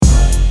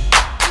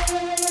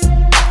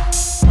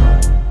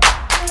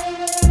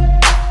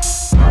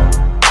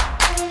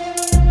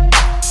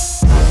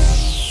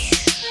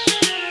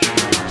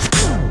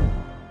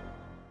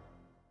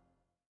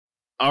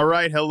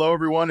right. Hello,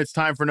 everyone. It's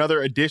time for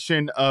another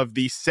edition of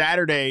the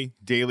Saturday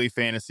Daily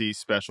Fantasy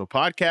Special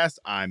Podcast.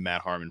 I'm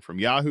Matt Harmon from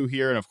Yahoo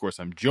here. And of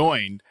course, I'm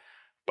joined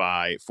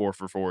by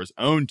 4for4's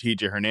own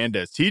TJ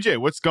Hernandez. TJ,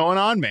 what's going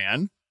on,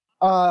 man?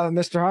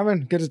 Mr.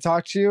 Harmon, good to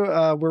talk to you.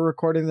 We're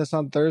recording this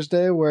on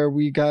Thursday, where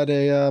we got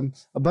a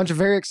bunch of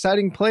very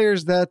exciting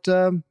players that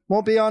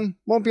won't be on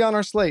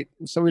our slate,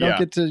 so we don't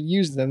get to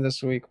use them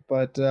this week.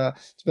 But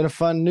it's been a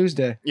fun news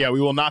day. Yeah, we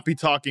will not be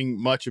talking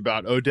much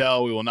about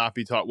Odell. We will not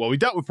be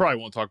we probably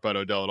won't talk about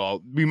Odell at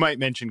all. We might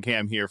mention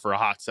Cam here for a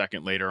hot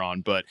second later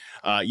on, but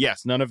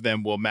yes, none of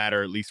them will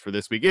matter, at least for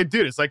this week.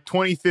 Dude, it's like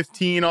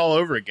 2015 all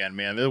over again,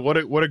 man. What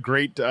a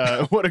great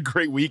what a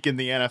great week in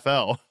the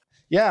NFL.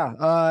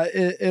 Yeah,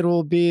 it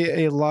will be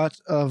a lot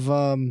of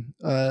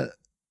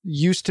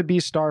used to be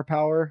star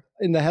power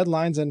in the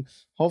headlines, and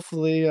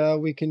hopefully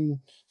we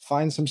can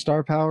find some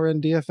star power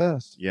in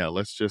DFS. Yeah,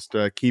 let's just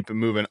keep it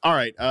moving. All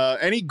right,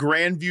 any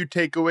grand view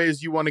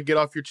takeaways you want to get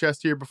off your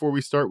chest here before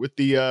we start with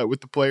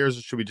the players,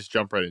 or should we just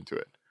jump right into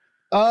it?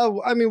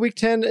 I mean, week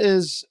 10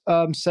 is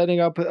setting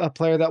up a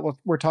player that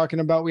we're talking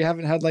about. We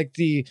haven't had like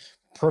the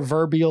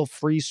proverbial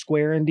free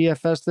square in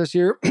DFS this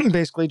year.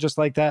 Basically just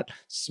like that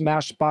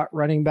smash spot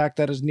running back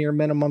that is near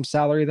minimum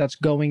salary that's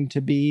going to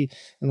be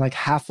in like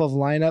half of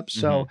lineups.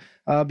 So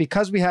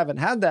because we haven't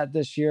had that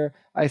this year,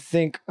 I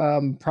think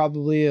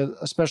probably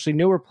especially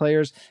newer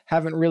players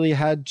haven't really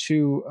had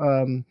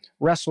to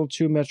wrestle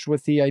too much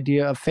with the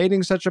idea of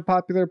fading such a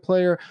popular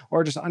player,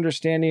 or just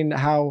understanding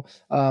how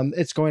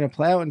it's going to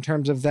play out in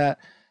terms of that.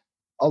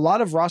 A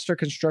lot of roster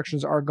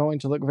constructions are going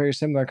to look very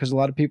similar, because a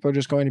lot of people are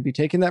just going to be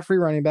taking that free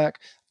running back,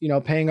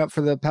 paying up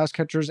for the pass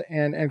catchers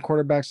and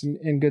quarterbacks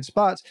in good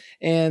spots.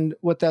 And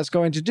what that's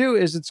going to do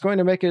is it's going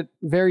to make it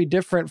very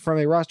different from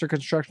a roster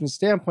construction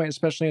standpoint,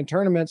 especially in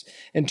tournaments,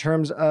 in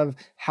terms of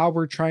how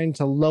we're trying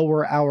to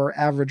lower our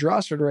average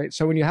roster rate.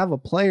 So when you have a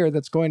player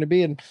that's going to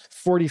be in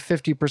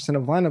 40-50%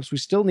 of lineups, we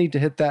still need to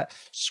hit that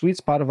sweet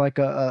spot of like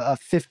a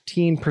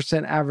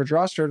 15% average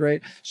roster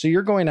rate. So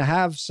you're going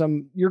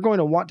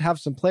to want to have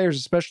some players,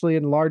 especially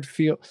in large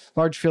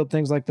field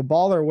things like the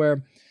baller,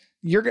 where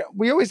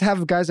we always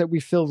have guys that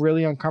we feel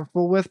really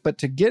uncomfortable with, but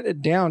to get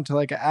it down to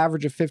like an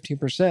average of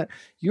 15%,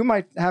 you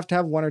might have to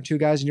have one or two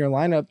guys in your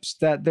lineups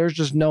that there's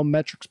just no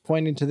metrics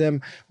pointing to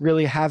them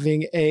really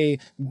having a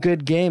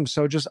good game.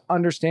 So just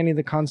understanding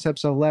the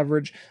concepts of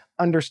leverage,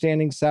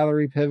 understanding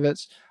salary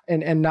pivots,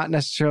 and not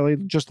necessarily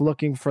just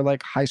looking for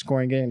like high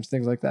scoring games,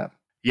 things like that.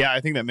 Yeah,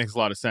 I think that makes a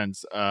lot of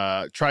sense.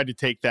 Tried to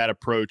take that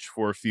approach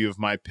for a few of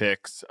my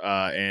picks,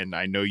 and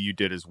I know you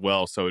did as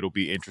well. So it'll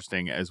be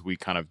interesting as we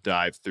kind of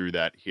dive through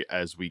that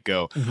as we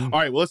go. All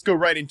right, well, let's go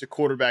right into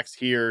quarterbacks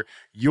here.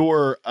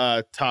 Your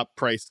top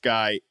priced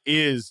guy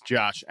is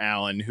Josh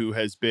Allen, who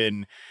has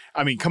been,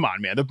 I mean, come on,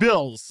 man. The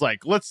Bills,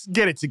 like, let's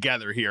get it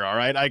together here, all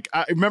right?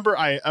 I remember,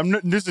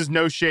 this is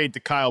no shade to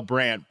Kyle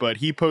Brandt, but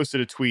he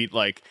posted a tweet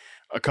like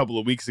a couple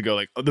of weeks ago,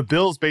 like, the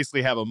Bills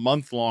basically have a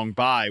month-long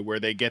bye where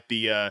they get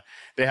they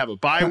have a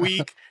bye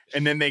week,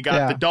 and then they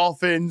got the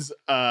Dolphins,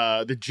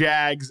 the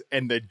Jags,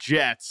 and the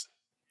Jets.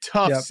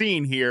 Tough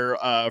scene here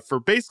for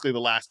basically the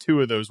last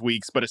two of those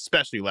weeks, but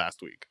especially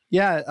last week.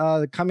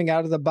 Yeah, coming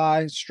out of the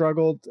bye,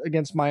 struggled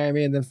against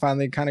Miami, and then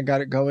finally kind of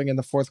got it going in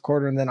the fourth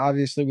quarter. And then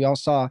obviously we all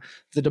saw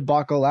the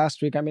debacle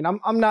last week. I mean,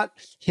 I'm not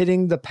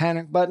hitting the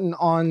panic button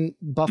on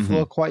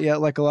Buffalo quite yet,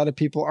 like a lot of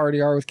people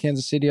already are with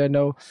Kansas City. I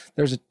know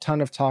there's a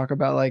ton of talk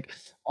about like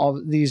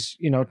all these,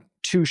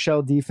 two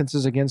shell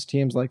defenses against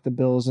teams like the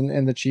Bills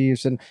and the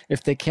Chiefs. And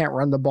if they can't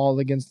run the ball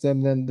against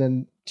them,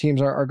 then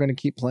teams are going to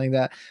keep playing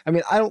that. I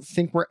mean, I don't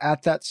think we're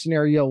at that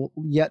scenario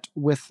yet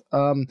with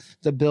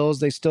the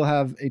Bills. They still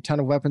have a ton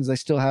of weapons. They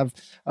still have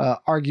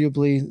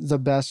arguably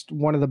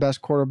one of the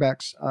best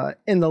quarterbacks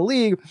in the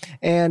league.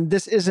 And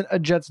this isn't a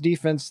Jets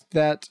defense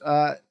that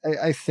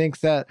I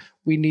think that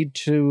we need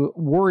to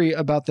worry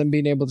about them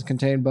being able to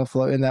contain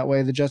Buffalo in that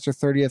way. The Jets are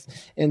 30th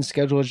in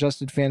schedule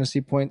adjusted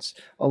fantasy points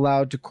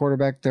allowed to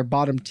quarterback. They're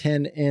bottom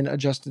 10 in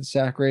adjusted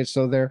sack rate.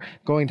 So they're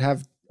going to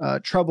have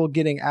trouble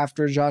getting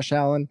after Josh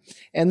Allen.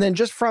 And then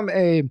just from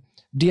a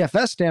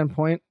DFS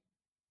standpoint,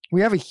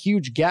 we have a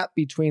huge gap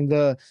between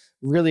the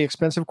really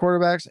expensive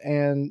quarterbacks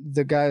and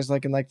the guys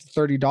like in like the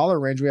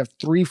 $30 range. We have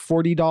three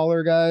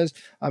 $40 guys.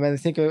 I mean, I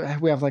think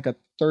we have like a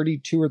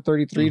 $32 or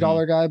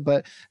 $33 guy,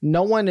 but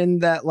no one in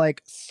that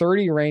like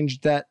 30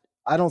 range that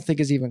I don't think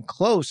is even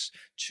close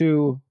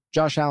to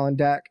Josh Allen,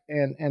 Dak,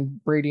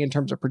 and Brady in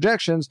terms of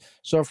projections.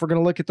 So if we're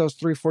going to look at those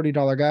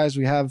 $40 guys,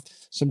 we have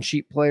some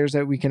cheap players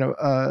that we can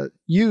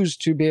use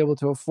to be able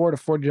to afford a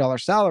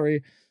 $40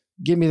 salary.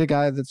 Give me the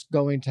guy that's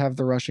going to have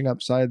the rushing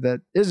upside that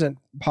isn't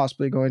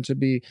possibly going to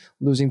be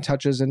losing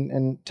touches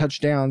and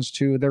touchdowns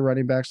to their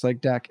running backs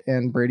like Dak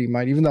and Brady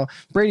might, even though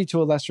Brady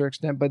to a lesser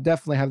extent, but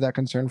definitely have that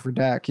concern for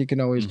Dak. He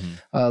can always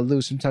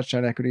lose some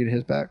touchdown equity to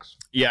his backs.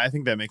 Yeah, I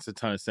think that makes a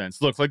ton of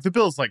sense. Look, like the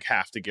Bills like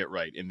have to get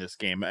right in this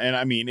game. And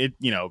I mean,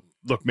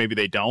 look, maybe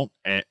they don't.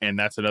 And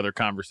that's another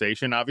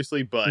conversation,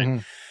 obviously. But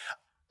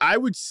I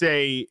would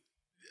say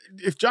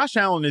if Josh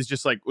Allen is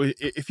just like,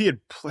 if he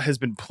has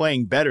been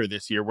playing better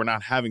this year, we're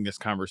not having this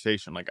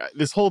conversation. Like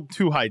this whole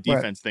too high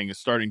defense thing is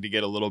starting to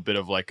get a little bit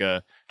of like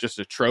just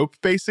a trope,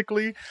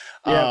 basically.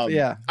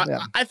 Yeah.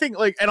 I think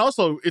like, and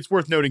also it's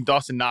worth noting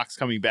Dawson Knox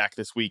coming back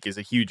this week is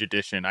a huge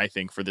addition, I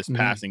think, for this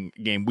passing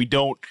game.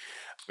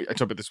 I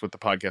talked about this with the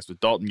podcast with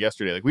Dalton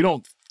yesterday. Like we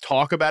don't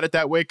talk about it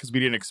that way because we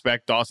didn't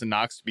expect Dawson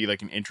Knox to be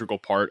like an integral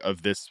part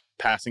of this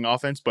passing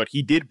offense, but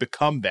he did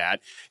become that,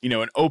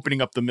 and opening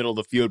up the middle of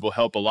the field will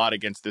help a lot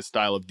against this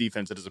style of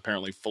defense that is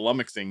apparently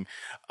flummoxing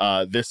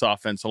this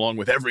offense along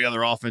with every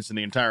other offense in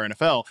the entire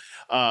NFL.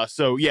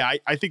 So yeah,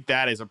 I think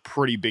that is a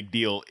pretty big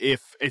deal.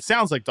 If it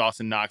sounds like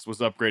Dawson Knox was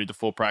upgraded to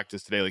full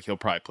practice today, like he'll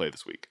probably play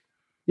this week.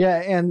 Yeah,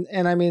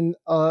 and I mean,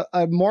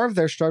 more of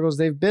their struggles,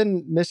 they've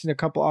been missing a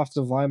couple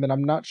offensive linemen.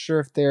 I'm not sure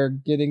if they're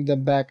getting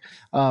them back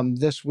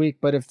this week,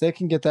 but if they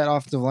can get that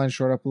offensive line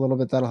short up a little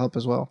bit, that'll help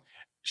as well.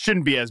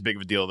 Shouldn't be as big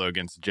of a deal, though,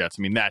 against the Jets.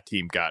 I mean, that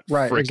team got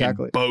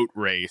freaking boat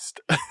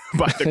raced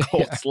by the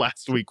Colts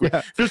last week,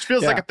 which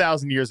feels like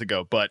 1,000 years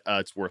ago, but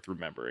it's worth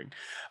remembering.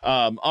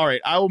 All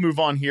right, I will move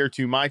on here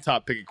to my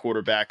top pick at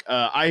quarterback.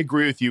 I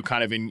agree with you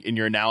kind of in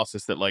your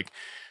analysis that, like,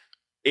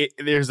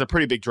 there's a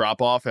pretty big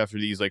drop off after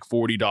these like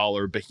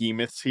 $40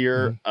 behemoths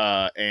here.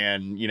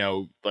 And,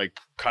 like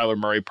Kyler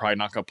Murray probably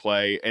not going to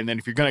play. And then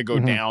if you're going to go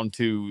down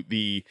to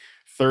the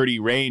 30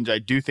 range, I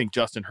do think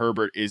Justin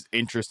Herbert is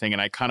interesting.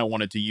 And I kind of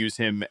wanted to use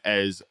him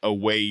as a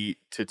way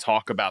to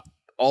talk about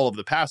all of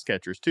the pass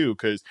catchers too,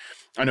 because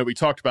I know we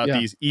talked about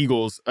these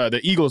Eagles, the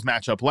Eagles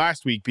matchup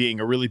last week being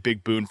a really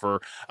big boon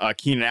for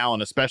Keenan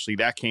Allen, especially.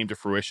 That came to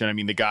fruition. I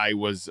mean, the guy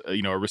was, a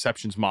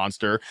receptions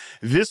monster.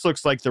 This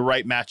looks like the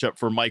right matchup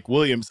for Mike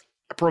Williams,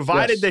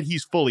 provided that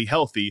he's fully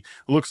healthy.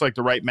 Looks like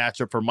the right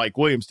matchup for Mike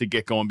Williams to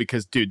get going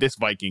because, dude, this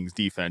Vikings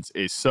defense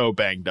is so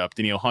banged up.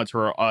 Danielle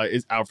Hunter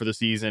is out for the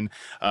season.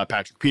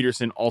 Patrick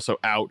Peterson also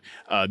out.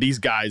 These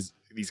guys,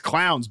 these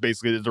clowns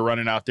basically that they're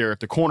running out there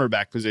at the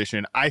cornerback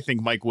position. I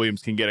think Mike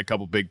Williams can get a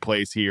couple big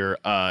plays here,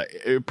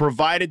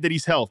 provided that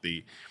he's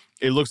healthy.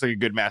 It looks like a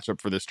good matchup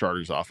for this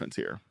Chargers offense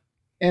here.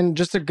 And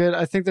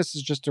I think this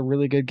is just a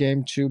really good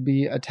game to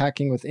be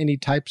attacking with any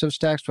types of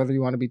stacks, whether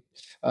you want to be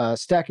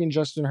stacking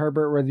Justin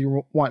Herbert, whether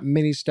you want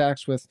mini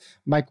stacks with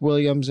Mike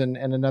Williams and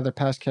another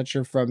pass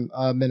catcher from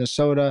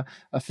Minnesota,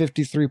 a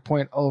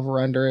 53-point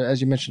over-under. As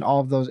you mentioned,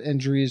 all of those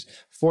injuries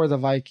for the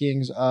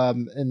Vikings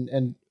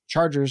and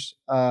Chargers.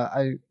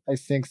 I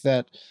think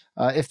that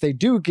if they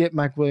do get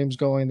Mike Williams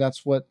going,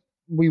 that's what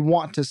we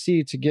want to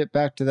see to get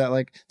back to that.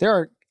 Like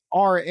there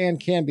are and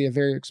can be a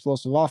very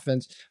explosive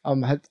offense.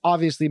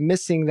 Obviously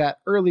missing that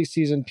early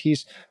season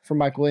piece for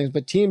Mike Williams,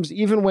 but teams,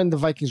 even when the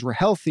Vikings were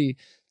healthy,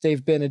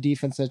 they've been a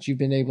defense that you've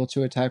been able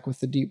to attack with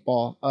the deep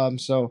ball.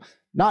 So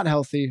not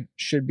healthy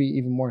should be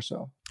even more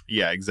so.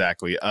 Yeah,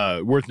 exactly.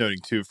 Worth noting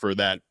too for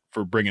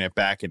bringing it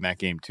back in that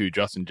game too.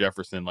 Justin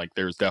Jefferson, like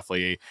there's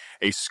definitely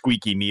a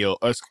squeaky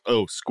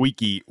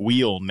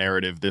wheel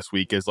narrative this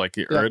week is like,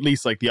 or at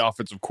least like the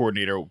offensive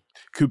coordinator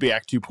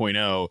Kubiak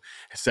 2.0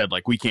 said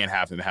like we can't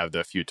have him have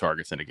the few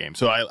targets in a game.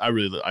 So I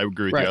agree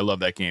with you. I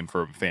love that game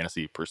from a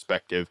fantasy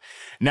perspective.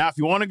 Now, if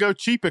you want to go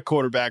cheap at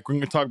quarterback, we're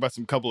going to talk about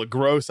some couple of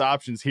gross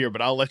options here,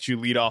 but I'll let you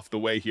lead off the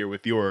way here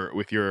with your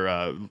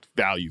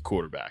value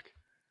quarterback.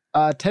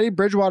 Teddy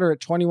Bridgewater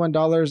at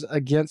 $21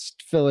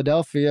 against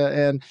Philadelphia.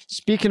 And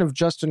speaking of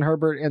Justin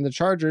Herbert and the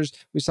Chargers,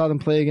 we saw them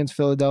play against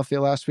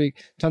Philadelphia last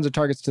week. Tons of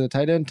targets to the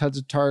tight end, tons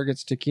of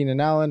targets to Keenan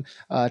Allen.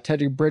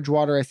 Teddy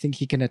Bridgewater, I think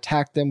he can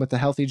attack them with a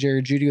healthy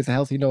Jerry Jeudy, with a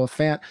healthy Noah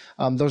Fant.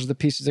 Those are the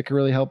pieces that can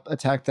really help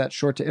attack that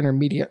short to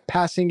intermediate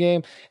passing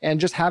game. And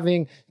just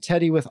having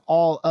Teddy with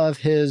all of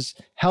his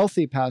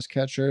healthy pass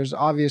catchers.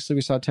 Obviously,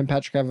 we saw Tim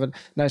Patrick have a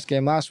nice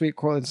game last week.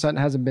 Cortland Sutton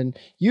hasn't been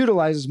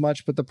utilized as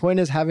much, but the point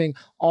is having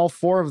all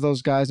four of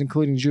those guys,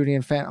 including Jeudy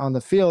and Fant on the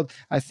field,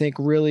 I think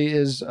really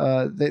is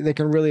they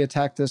can really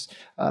attack this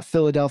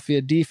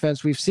Philadelphia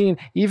defense. We've seen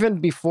even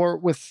before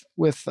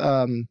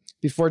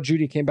before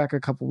Jeudy came back a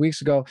couple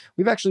weeks ago,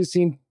 we've actually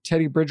seen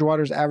Teddy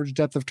Bridgewater's average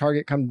depth of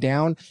target come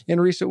down in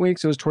recent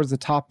weeks. It was towards the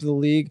top of the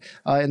league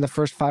in the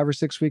first 5 or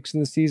 6 weeks in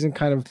the season,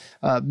 kind of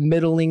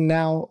middling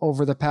now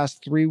over the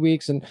past 3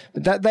 weeks. And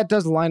that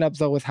does line up,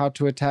 though, with how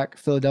to attack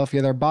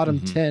Philadelphia. They're bottom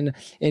 10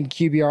 in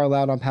QBR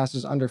allowed on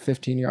passes under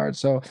 15 yards.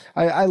 So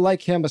I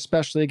like him,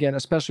 especially with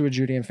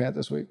Jeudy and Fant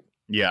this week.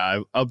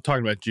 Yeah, I'm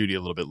talking about Jeudy a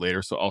little bit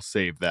later, so I'll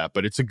save that.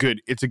 But it's a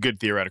good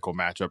theoretical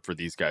matchup for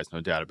these guys,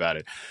 no doubt about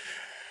it.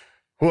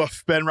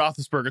 Woof, Ben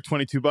Roethlisberger,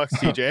 $22,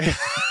 TJ.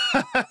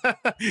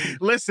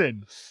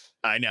 Listen,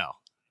 I know.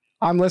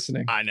 I'm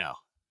listening. I know.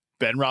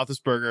 Ben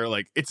Roethlisberger,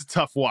 like, it's a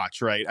tough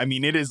watch, right? I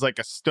mean, it is like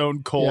a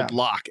stone cold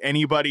lock.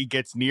 Anybody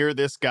gets near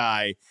this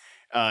guy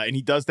and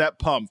he does that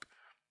pump,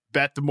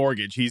 bet the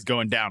mortgage he's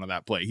going down on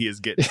that play. He is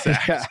getting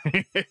sacked.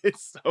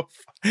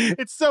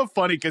 It's so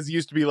funny because he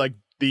used to be like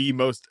the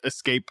most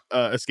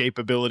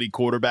escapability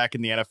quarterback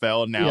in the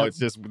NFL, and now it's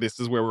just this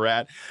is where we're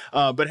at.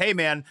 But hey,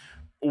 man.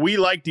 we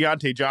like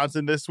Deontay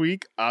Johnson this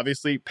week.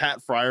 Obviously, Pat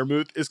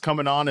Freiermuth is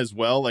coming on as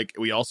well. Like,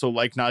 we also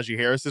like Najee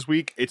Harris this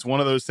week. It's one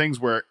of those things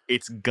where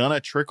it's gonna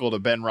trickle to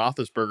Ben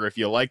Roethlisberger. If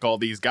you like all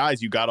these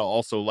guys, you gotta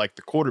also like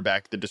the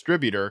quarterback, the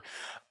distributor.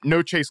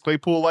 No Chase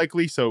Claypool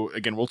likely. So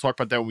again, we'll talk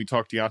about that when we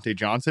talk Deontay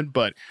Johnson.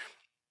 But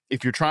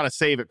if you're trying to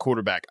save at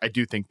quarterback, I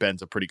do think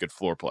Ben's a pretty good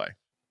floor play.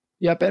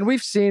 Yep, and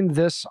we've seen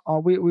this.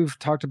 We've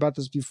talked about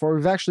this before.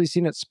 We've actually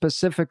seen it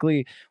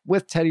specifically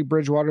with Teddy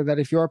Bridgewater, that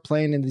if you are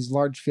playing in these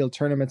large field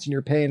tournaments and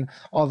you're paying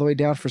all the way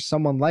down for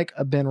someone like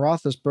a Ben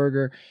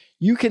Roethlisberger,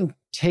 you can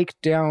take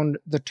down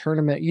the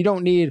tournament. You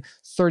don't need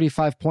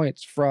 35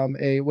 points from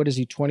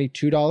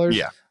 $22?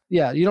 Yeah.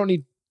 Yeah, you don't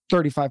need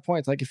 35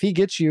 points. Like, if he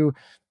gets you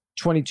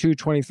 22,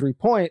 23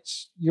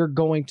 points, you're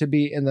going to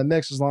be in the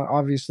mix. As long,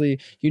 obviously,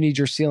 you need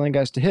your ceiling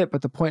guys to hit,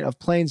 but the point of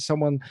playing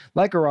someone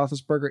like a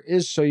Roethlisberger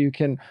is so you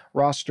can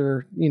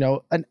roster,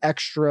 an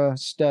extra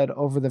stud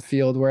over the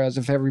field. Whereas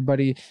if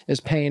everybody is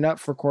paying up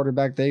for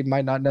quarterback, they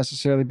might not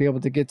necessarily be able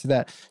to get to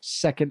that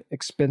second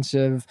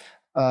expensive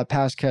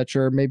pass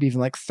catcher, maybe even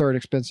like third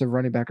expensive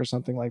running back or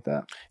something like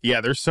that.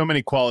 Yeah, there's so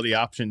many quality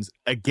options.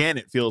 Again,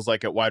 it feels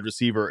like at wide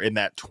receiver in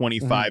that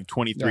 $25,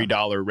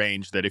 $23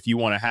 range, that if you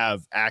want to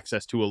have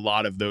access to a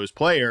lot of those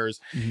players,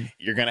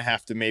 you're going to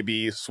have to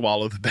maybe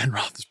swallow the Ben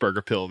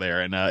Roethlisberger pill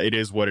there. And it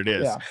is what it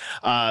is.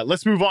 Yeah.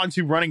 Let's move on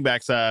to running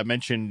backs. I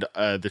mentioned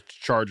the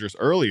Chargers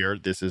earlier.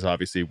 This is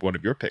obviously one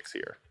of your picks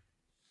here.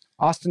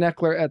 Austin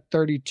Eckler at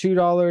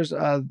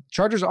 $32.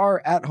 Chargers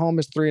are at home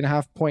as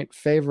 3.5-point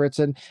favorites.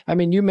 And I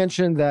mean, you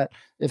mentioned that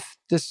if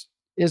this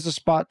is a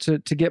spot to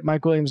get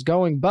Mike Williams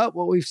going, but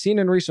what we've seen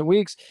in recent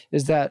weeks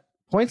is that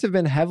points have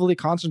been heavily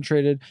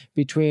concentrated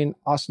between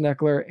Austin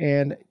Eckler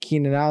and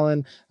Keenan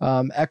Allen.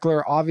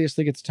 Eckler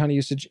obviously gets a ton of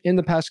usage in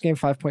the past game,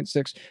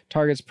 5.6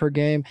 targets per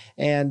game.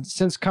 And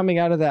since coming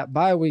out of that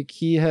bye week,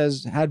 he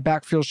has had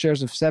backfield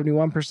shares of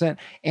 71%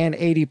 and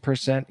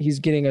 80%. He's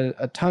getting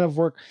a ton of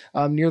work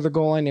near the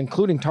goal line,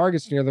 including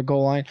targets near the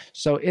goal line.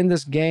 So in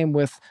this game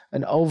with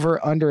an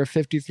over under of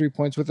 53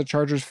 points, with the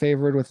Chargers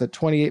favored with a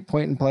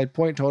 28-point implied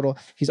point total,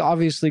 he's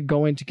obviously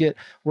going to get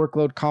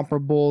workload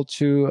comparable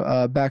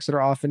to backs that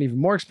are often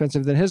even more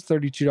expensive than his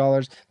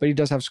 $32, but he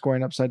does have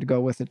scoring upside to go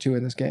with it too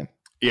in this game.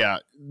 Yeah,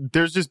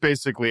 there's just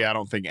basically, I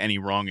don't think, any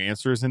wrong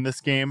answers in this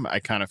game. I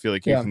kind of feel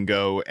like you can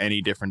go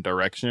any different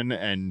direction.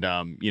 And,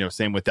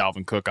 same with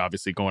Dalvin Cook,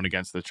 obviously going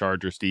against the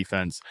Chargers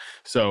defense.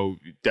 So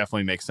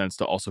definitely makes sense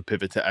to also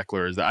pivot to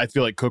Eckler. I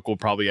feel like Cook will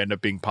probably end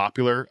up being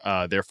popular.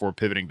 Therefore,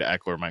 pivoting to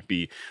Eckler might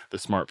be the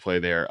smart play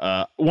there.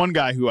 One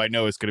guy who I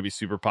know is going to be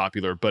super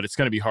popular, but it's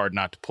going to be hard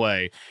not to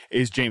play,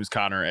 is James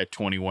Conner at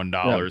 $21.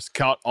 Yeah.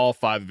 Caught all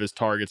 5 of his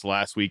targets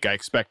last week. I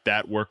expect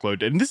that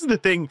workload. And this is the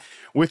thing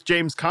with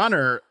James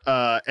Conner,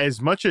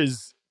 as much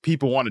as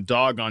people want to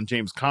dog on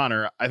James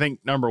Conner, I think,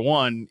 number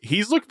one,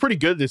 he's looked pretty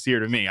good this year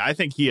to me. I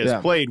think he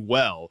has played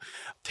well.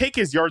 Take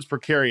his yards per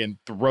carry and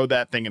throw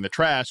that thing in the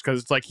trash,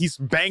 because it's like he's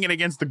banging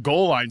against the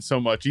goal line so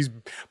much. He's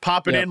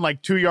popping in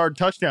like 2-yard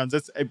touchdowns.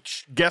 That's,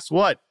 guess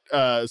what?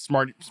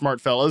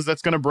 Smart fellas,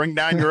 that's going to bring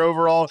down your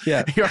overall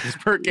yards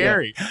per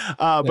carry.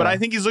 But I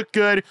think he's looked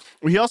good.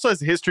 He also has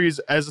histories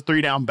as a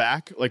 3-down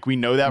back. Like, we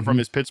know that from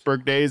his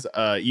Pittsburgh days.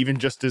 Even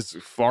just as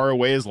far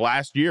away as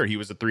last year, he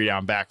was a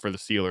 3-down back for the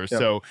Steelers.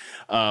 So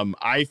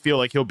I feel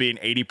like he'll be an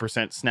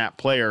 80% snap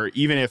player,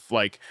 even if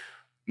like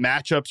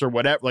matchups or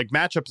whatever, like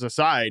matchups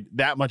aside,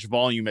 that much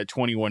volume at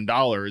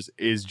 $21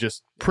 is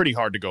just pretty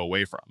hard to go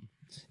away from.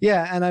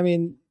 Yeah, and I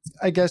mean,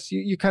 I guess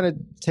you kind of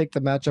take the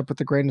matchup with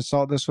a grain of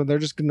salt. This one, they're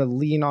just going to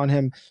lean on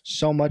him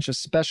so much,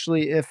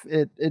 especially if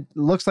it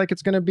looks like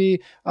it's going to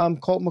be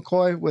Colt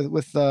McCoy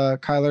with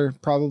Kyler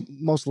probably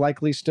most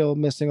likely still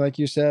missing, like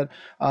you said.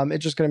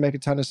 It's just going to make a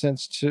ton of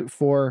sense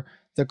for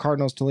the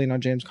Cardinals to lean on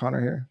James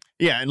Conner here.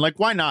 Yeah, and like,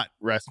 why not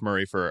rest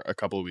Murray for a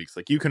couple of weeks?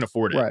 Like, you can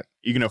afford it. Right.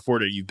 You can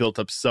afford it. You've built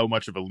up so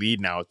much of a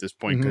lead now at this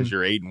point because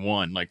you're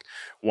 8-1. Like,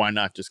 why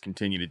not just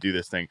continue to do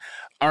this thing?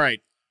 All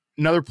right.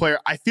 Another player,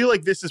 I feel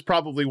like this is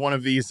probably one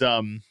of these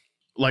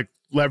like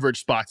leverage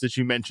spots that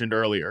you mentioned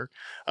earlier.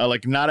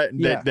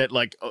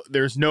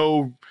 There's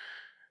no,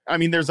 I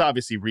mean, there's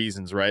obviously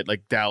reasons, right?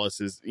 Like,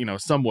 Dallas is,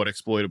 somewhat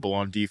exploitable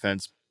on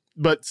defense,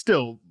 but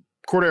still,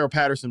 Cordero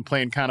Patterson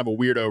playing kind of a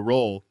weirdo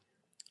role.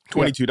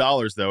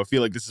 $22 though. I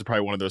feel like this is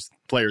probably one of those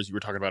players you were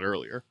talking about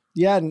earlier.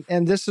 Yeah,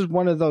 and this is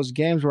one of those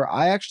games where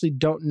I actually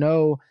don't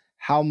know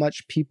how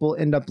much people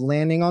end up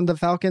landing on the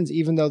Falcons,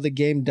 even though the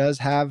game does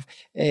have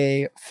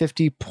a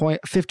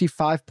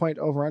 55-point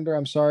over-under.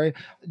 I'm sorry.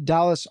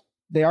 Dallas,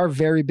 they are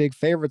very big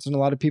favorites, and a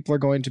lot of people are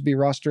going to be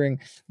rostering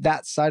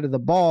that side of the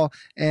ball.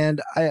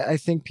 And I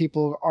think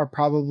people are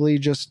probably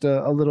just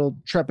a little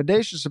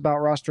trepidatious about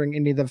rostering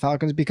any of the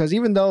Falcons, because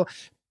even though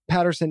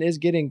Patterson is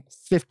getting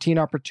 15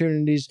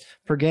 opportunities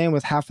per game,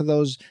 with half of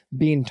those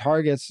being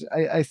targets,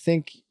 I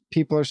think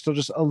people are still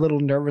just a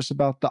little nervous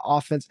about the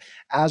offense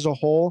as a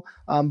whole.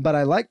 But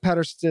I like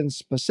Patterson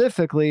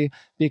specifically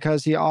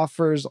because he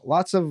offers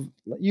lots of,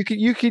 you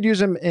could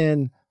use him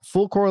in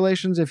full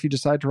correlations if you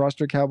decide to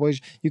roster Cowboys.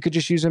 You could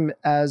just use him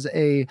as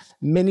a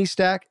mini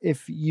stack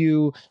if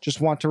you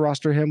just want to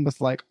roster him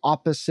with like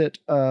opposite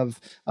of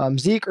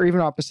Zeke, or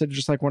even opposite of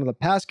just like one of the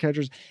pass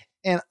catchers.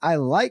 And I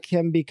like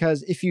him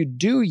because if you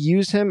do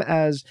use him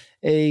as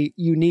a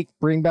unique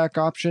bring back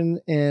option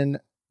in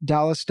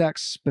Dallas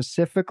stacks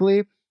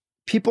specifically,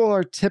 people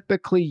are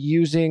typically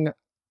using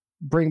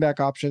bring back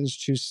options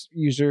to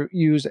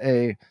use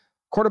a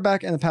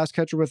quarterback and the pass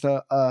catcher with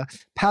a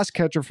pass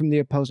catcher from the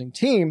opposing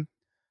team.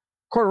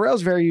 Cordarrelle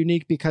is very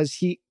unique because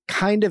he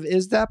kind of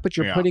is that, but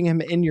you're putting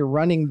him in your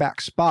running back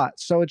spot.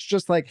 So it's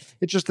just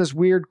this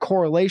weird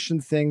correlation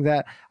thing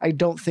that I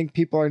don't think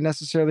people are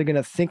necessarily going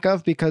to think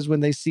of, because when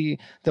they see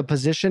the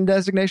position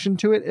designation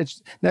to it,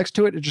 it's next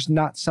to it. It's just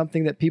not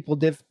something that people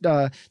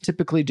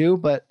typically do,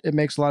 but it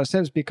makes a lot of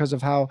sense because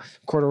of how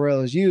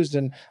Cordarrelle is used.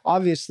 And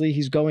obviously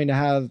he's going to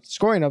have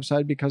scoring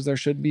upside because there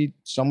should be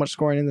so much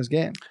scoring in this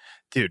game.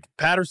 Dude,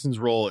 Patterson's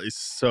role is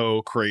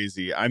so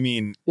crazy. I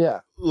mean,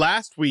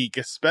 last week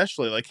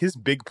especially, like his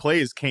big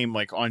plays came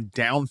like on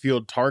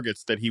downfield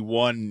targets that he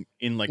won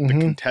in like the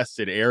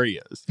contested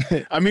areas.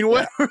 I mean,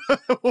 what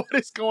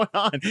is going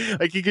on?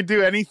 Like he could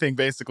do anything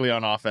basically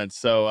on offense.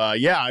 So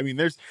I mean,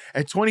 there's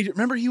at 20.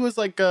 Remember, he was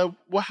like,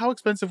 how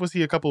expensive was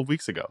he a couple of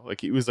weeks ago?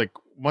 Like he was like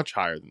much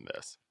higher than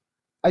this.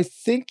 I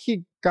think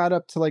he got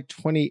up to like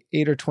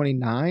 28 or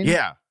 29.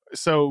 Yeah.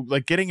 So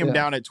like getting him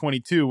down at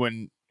 22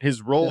 when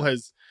his role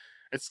has.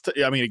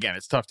 I mean, again,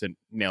 it's tough to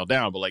nail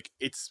down, but like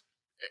it's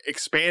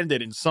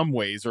expanded in some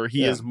ways, or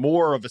he is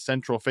more of a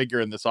central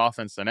figure in this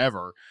offense than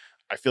ever.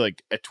 I feel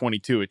like at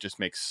 22, it just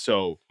makes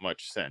so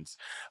much sense.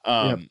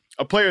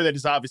 A player that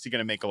is obviously going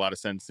to make a lot of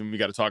sense, and we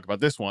got to talk about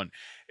this one,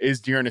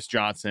 is Dearness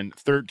Johnson,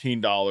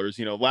 $13.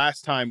 You know,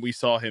 last time we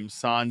saw him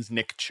sans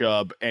Nick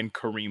Chubb and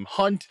Kareem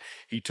Hunt.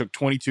 He took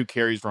 22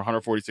 carries for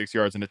 146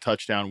 yards and a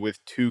touchdown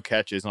with 2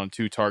 catches on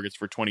 2 targets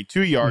for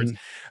 22 yards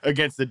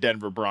against the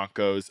Denver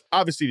Broncos.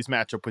 Obviously, this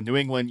matchup with New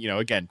England, you know,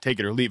 again, take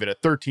it or leave it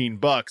at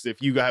 $13.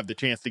 If you have the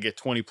chance to get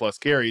 20 plus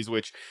carries,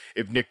 which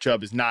if Nick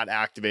Chubb is not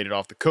activated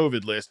off the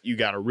COVID list, you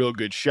got a real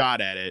good shot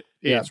at it.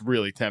 It's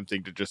really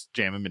tempting to just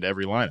jam him into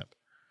every lineup.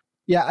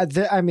 Yeah,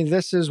 I mean,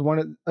 this is one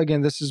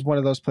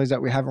of those plays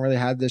that we haven't really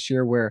had this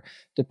year, where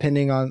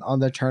depending on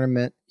the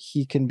tournament,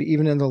 he can be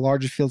even in the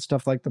larger field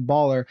stuff like the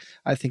baller.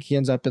 I think he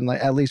ends up in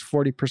like at least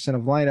 40%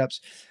 of lineups.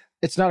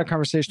 It's not a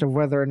conversation of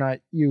whether or not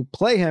you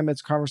play him. It's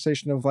a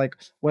conversation of like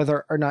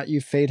whether or not you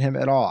fade him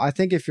at all. I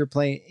think if you're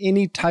playing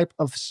any type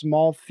of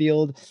small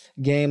field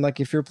game, like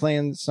if you're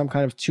playing some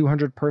kind of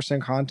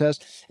 200-person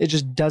contest, it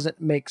just doesn't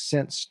make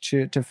sense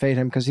to fade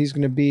him, because he's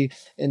going to be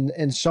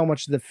in so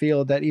much of the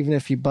field that even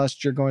if he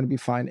busts, you're going to be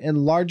fine.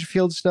 In large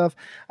field stuff,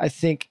 I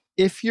think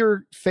if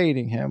you're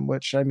fading him,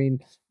 which I mean,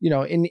 you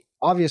know,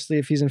 obviously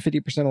if he's in 50%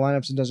 of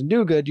lineups and doesn't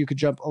do good, you could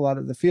jump a lot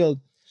of the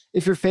field.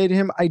 If you're fading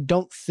him, I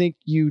don't think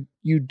you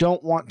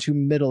don't want to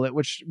middle it,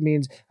 which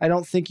means I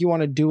don't think you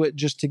want to do it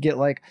just to get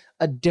like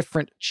a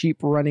different cheap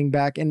running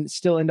back and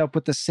still end up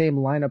with the same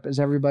lineup as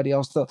everybody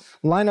else. The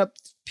lineup,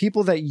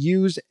 people that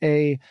use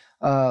a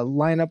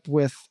lineup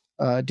with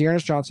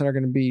Dearness Johnson are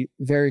going to be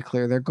very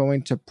clear. They're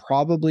going to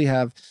probably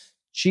have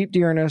cheap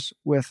Dearness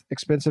with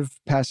expensive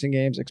passing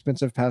games,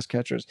 expensive pass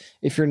catchers.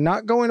 If you're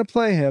not going to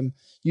play him,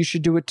 you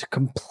should do it to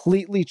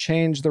completely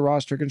change the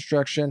roster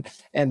construction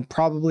and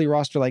probably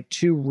roster like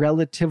 2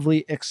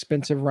 relatively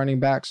expensive running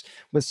backs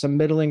with some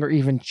middling or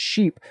even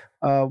cheap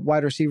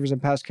wide receivers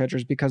and pass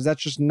catchers, because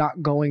that's just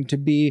not going to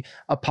be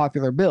a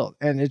popular build.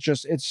 And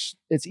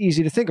it's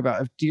easy to think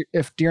about.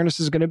 If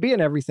Dearness is going to be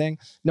in everything,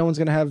 no one's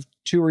going to have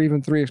 2 or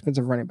even 3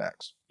 expensive running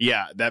backs.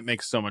 Yeah, that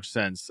makes so much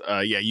sense.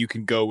 You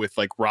can go with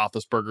like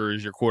Roethlisberger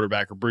as your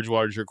quarterback or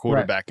Bridgewater as your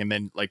quarterback, and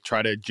then like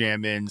try to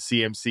jam in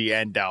CMC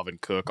and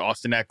Dalvin Cook,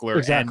 Austin Eckler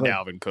and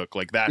Dalvin Cook,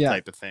 like that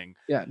type of thing.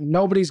 Yeah,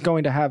 nobody's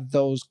going to have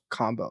those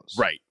combos.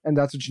 Right. And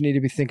that's what you need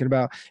to be thinking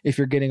about if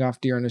you're getting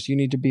off Dearness. You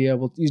need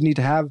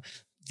to have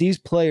these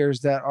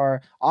players that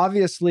are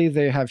obviously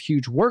they have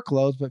huge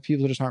workloads, but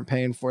people just aren't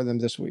paying for them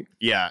this week.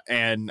 Yeah.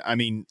 And I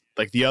mean,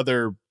 like the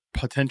other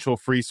potential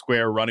free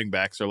square running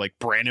backs are like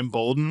Brandon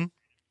Bolden.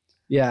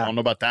 Yeah. I don't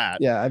know about that.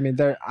 Yeah. I mean,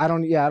 I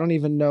don't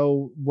even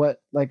know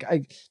what, like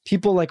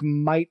people like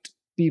might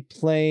be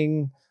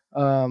playing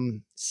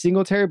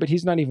Singletary, but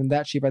he's not even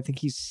that cheap. I think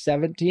he's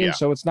 17,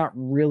 so it's not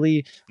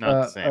really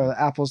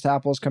apples to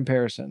apples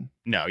comparison.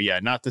 No,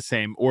 not the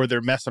same. Or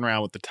they're messing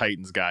around with the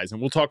Titans guys, and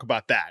we'll talk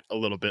about that a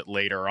little bit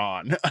later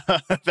on.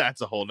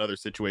 That's a whole nother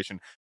situation.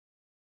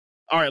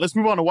 All right, let's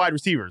move on to wide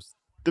receivers.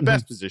 The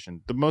best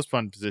position, the most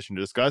fun position to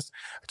discuss.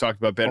 I talked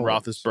about Ben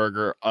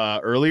Roethlisberger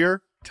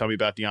earlier. Tell me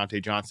about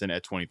Deontay Johnson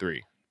at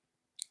 23.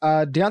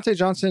 Deontay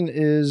Johnson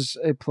is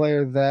a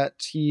player that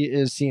he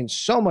is seeing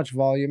so much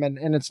volume,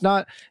 and it's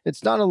not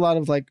a lot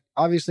of like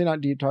obviously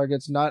not deep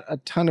targets, not a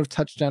ton of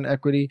touchdown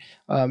equity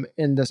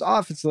in this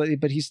offense lately,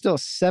 but he's still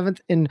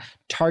 7th in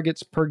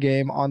targets per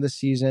game on the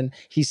season.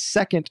 He's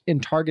 2nd in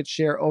target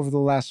share over the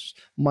last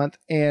month,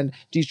 and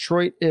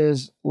Detroit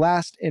is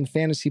last in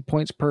fantasy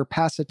points per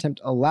pass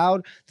attempt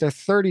allowed. They're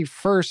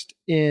 31st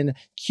in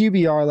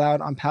QBR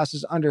allowed on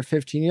passes under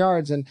 15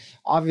 yards. And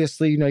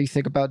obviously, you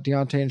think about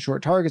Deontay and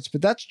short targets,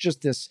 but that's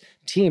just this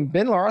team.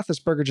 Ben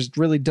Roethlisberger just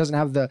really doesn't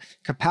have the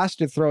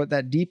capacity to throw it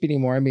that deep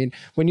anymore. I mean,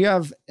 when you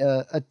have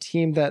a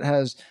team that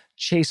has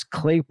Chase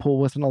Claypool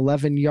with an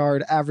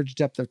 11-yard average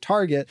depth of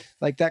target,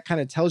 like that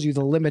kind of tells you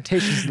the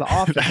limitations of the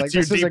offense. Like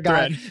this is a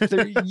guy,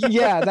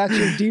 that's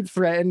your deep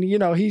threat. And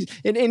he's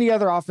in any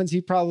other offense,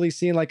 he's probably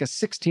seen like a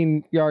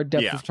 16-yard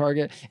depth of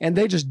target, and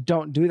they just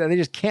don't do that. They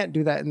just can't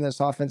do that in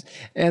this offense.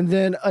 And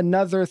then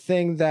another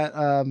thing that,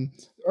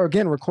 or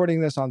again,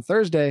 recording this on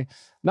Thursday,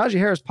 Najee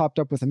Harris popped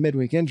up with a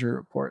midweek injury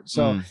report.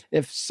 So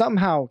if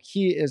somehow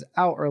he is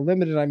out or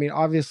limited, I mean,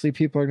 obviously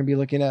people are going to be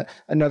looking at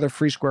another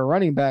free square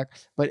running back,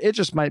 but it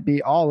just might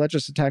be let's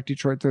just attack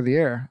Detroit through the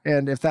air.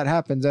 And if that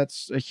happens,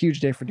 that's a huge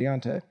day for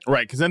Deontay.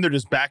 Right, because then they're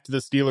just back to the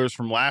Steelers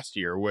from last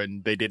year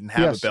when they didn't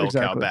have a bell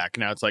cow back.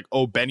 Now it's like,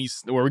 are we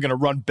going to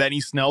run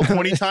Benny Snell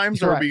 20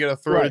 times, or are we going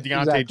to throw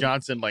Deontay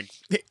Johnson like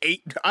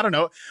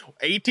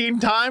 18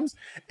 times?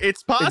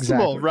 It's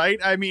possible, right?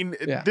 I mean,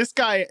 this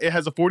guy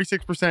has a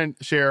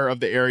 46% share of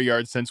the air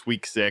yards since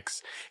week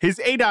 6. His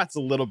ADOT's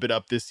a little bit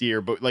up this year,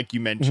 but like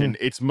you mentioned,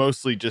 it's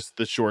mostly just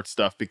the short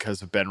stuff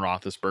because of Ben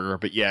Roethlisberger.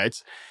 But yeah,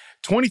 it's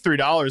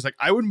 $23. Like,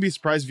 I wouldn't be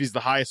surprised if he's the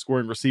highest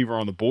scoring receiver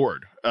on the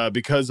board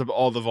because of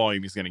all the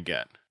volume he's going to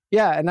get.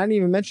 Yeah, and I didn't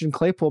even mention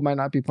Claypool might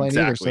not be playing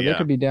either, so they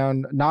could be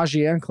down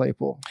Najee and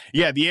Claypool.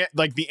 Yeah,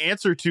 the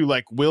answer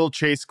to will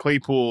Chase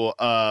Claypool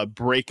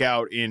break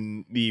out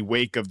in the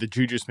wake of the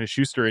Juju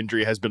Smith-Schuster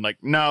injury has been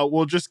no,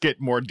 we'll just get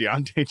more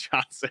Deontay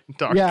Johnson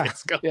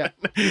targets going.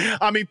 Yeah.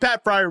 I mean,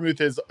 Pat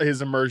Freiermuth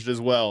has emerged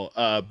as well,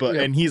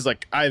 and he's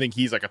I think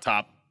he's a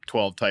top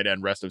 12 tight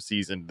end rest of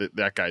season.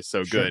 That guy's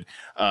so good.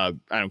 I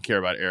don't care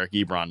about Eric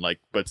Ebron,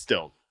 but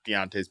still,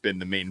 Deontay's been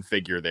the main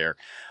figure there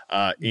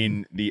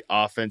in the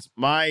offense.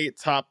 My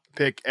top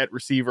pick at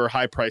receiver,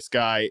 high price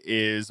guy,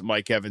 is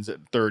Mike Evans at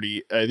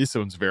 30. This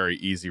one's very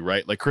easy,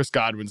 right? Chris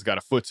Godwin's got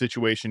a foot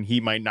situation. He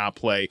might not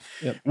play.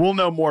 Yep. We'll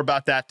know more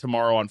about that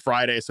tomorrow on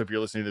Friday. So if you're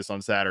listening to this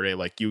on Saturday,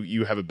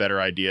 you have a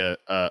better idea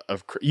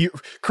of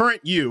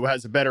current you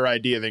has a better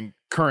idea than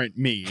current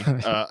me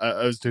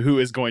as to who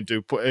is going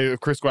to play,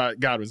 Chris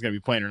Godwin's going to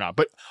be playing or not.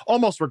 But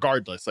almost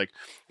regardless,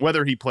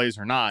 whether he plays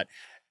or not,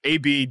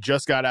 AB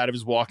just got out of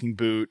his walking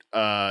boot.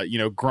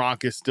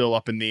 Gronk is still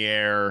up in the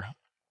air.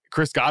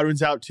 Chris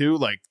Godwin's out too.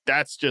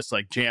 That's just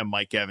jam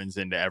Mike Evans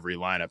into every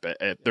lineup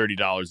at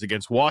 $30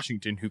 against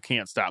Washington, who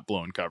can't stop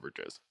blowing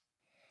coverages.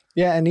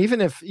 Yeah, and even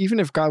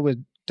if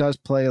Godwin does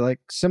play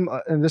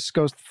and this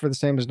goes for the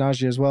same as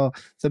Najee as well,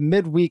 the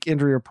midweek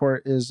injury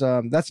report is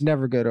that's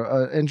never good.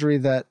 Injury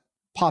that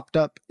popped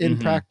up in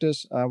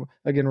practice.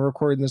 Again, we're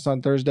recording this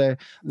on Thursday.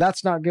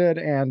 That's not good.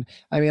 And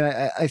I mean,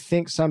 I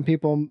think some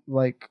people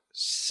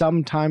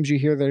sometimes you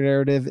hear their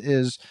narrative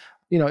is,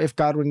 if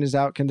Godwin is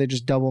out, can they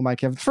just double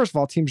Mike Evans? First of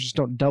all, teams just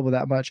don't double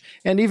that much.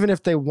 And even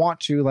if they want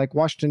to,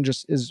 Washington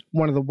just is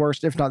one of the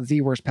worst, if not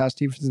the worst pass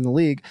defense in the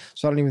league.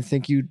 So I don't even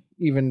think you'd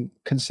even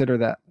consider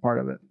that part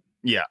of it.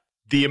 Yeah.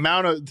 The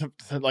amount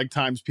of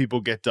times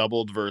people get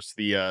doubled versus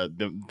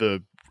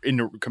the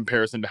in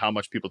comparison to how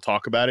much people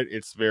talk about it,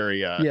 it's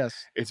very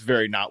it's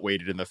very not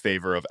weighted in the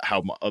favor of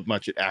how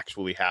much it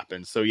actually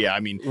happens. So yeah, I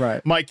mean,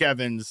 Mike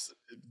Evans,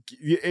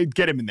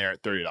 get him in there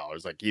at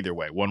 $30, either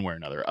way, one way or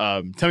another.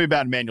 Tell me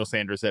about Emmanuel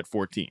Sanders at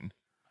 14.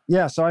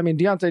 Yeah, so I mean,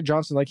 Deontay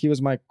Johnson, he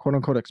was my quote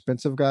unquote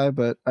expensive guy,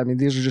 but I mean,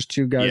 these are just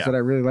two guys that I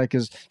really like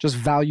as just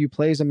value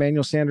plays.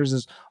 Emmanuel Sanders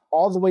is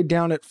all the way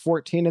down at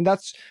 14, and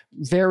that's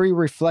very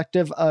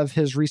reflective of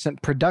his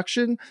recent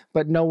production,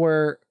 but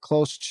nowhere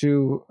close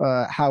to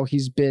how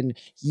he's been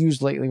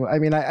used lately. I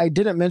mean, I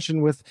didn't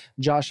mention with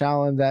Josh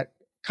Allen that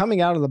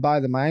coming out of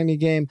the Miami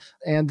game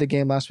and the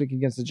game last week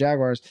against the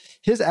Jaguars,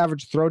 his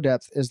average throw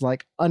depth is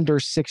under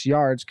 6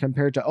 yards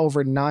compared to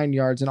over 9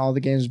 yards in all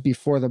the games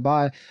before the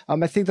bye.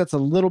 I think that's a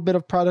little bit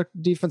of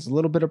product defense, a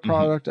little bit of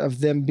product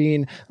of them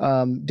being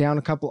down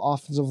a couple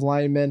offensive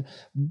linemen.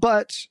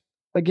 But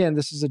again,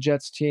 this is a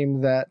Jets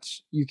team that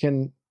you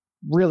can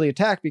really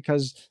attack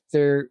because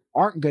they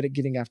aren't good at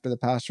getting after the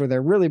pass, or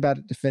they're really bad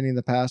at defending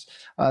the pass.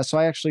 So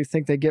I actually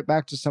think they get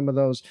back to some of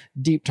those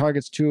deep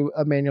targets to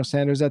Emmanuel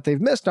Sanders that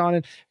they've missed on.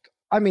 And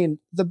I mean,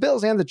 the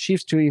Bills and the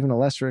Chiefs to even a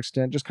lesser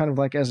extent, just kind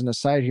of as an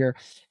aside here,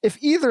 if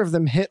either of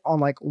them hit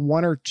on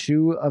one or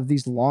two of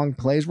these long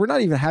plays, we're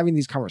not even having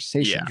these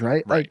conversations,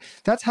 right?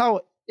 That's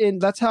how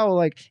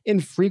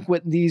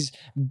infrequent these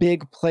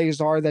big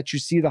plays are that you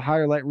see the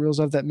highlight reels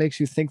of, that makes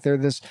you think they're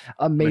this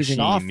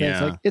amazing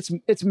offense.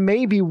 It's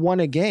maybe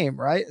one a game,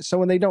 right? So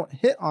when they don't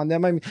hit on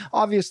them, I mean,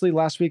 obviously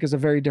last week is a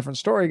very different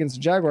story against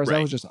the Jaguars. That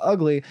was just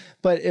ugly.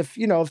 But if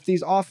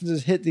these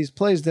offenses hit these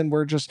plays, then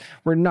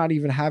we're not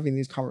even having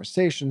these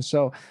conversations.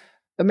 So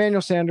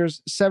Emmanuel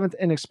Sanders, 7th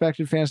in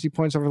expected fantasy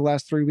points over the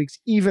last 3 weeks,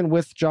 even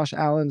with Josh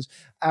Allen's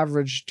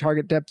average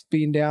target depth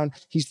being down.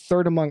 He's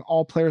 3rd among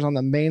all players on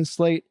the main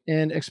slate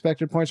in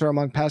expected points, or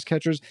among pass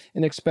catchers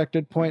in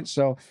expected points.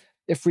 So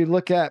if we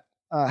look at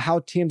how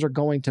teams are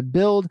going to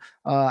build,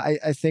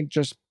 I think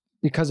just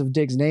because of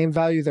Diggs' name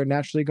value, they're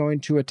naturally going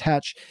to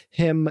attach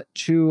him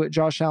to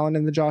Josh Allen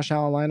in the Josh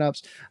Allen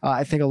lineups.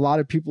 I think a lot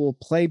of people will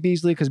play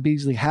Beasley because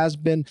Beasley has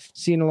been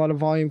seeing a lot of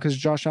volume because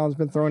Josh Allen's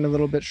been throwing a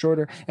little bit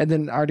shorter. And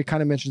then I already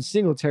kind of mentioned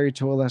Singletary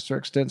to a lesser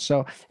extent.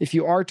 So if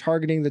you are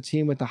targeting the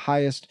team with the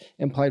highest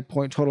implied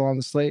point total on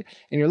the slate,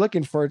 and you're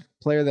looking for a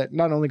player that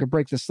not only can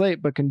break the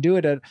slate, but can do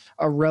it at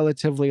a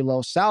relatively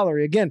low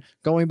salary, again,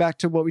 going back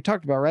to what we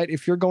talked about, right?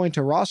 If you're going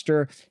to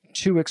roster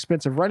 2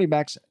 expensive running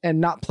backs and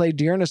not play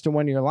Dearness in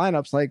one of your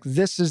lineups, like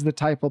this is the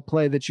type of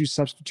play that you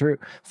substitute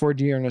for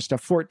Dearness, a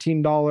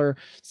 $14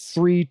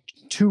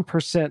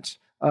 2%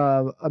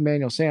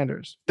 Emmanuel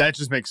Sanders. That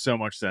just makes so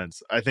much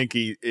sense. I think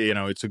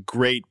it's a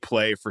great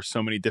play for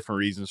so many different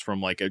reasons,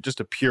 from like just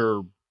a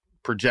pure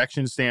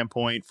projection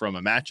standpoint, from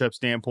a matchup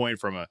standpoint,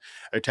 from a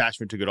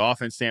attachment to good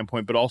offense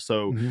standpoint, but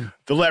also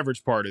the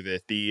leverage part of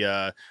it,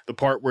 the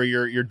part where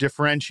you're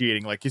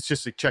differentiating. Like it's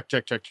just a check.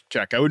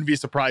 I wouldn't be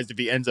surprised if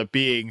he ends up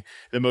being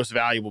the most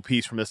valuable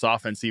piece from this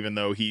offense, even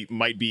though he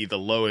might be the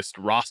lowest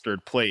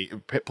rostered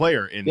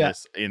player in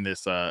this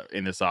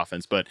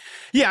offense. But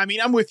yeah, I mean,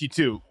 I'm with you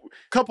too.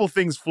 Couple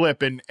things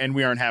flip and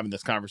we aren't having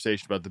this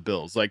conversation about the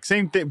Bills. Like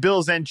same thing,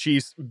 Bills and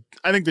Chiefs.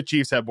 I think the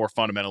Chiefs have more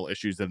fundamental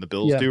issues than the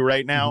Bills do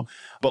right now.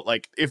 But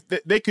like if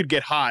they could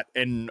get hot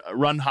and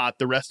run hot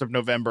the rest of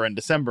November and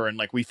December, and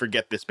like we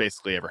forget this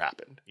basically ever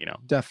happened,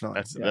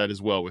 definitely that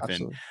is well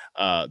within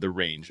the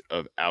range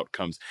of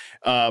outcomes.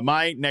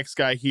 My next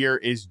guy here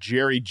is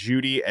Jerry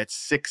Jeudy at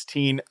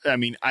 16. I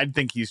mean, I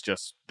think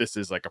this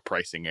is like a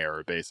pricing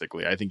error,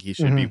 basically. I think he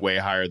should be way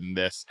higher than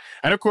this.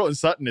 I know Courtland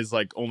Sutton is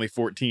like only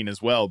 14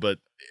 as well, but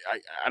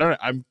I don't know.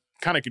 I'm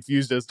kind of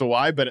confused as to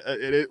why, but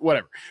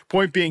whatever.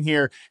 Point being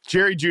here,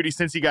 Jerry Jeudy,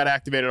 since he got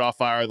activated off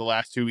fire the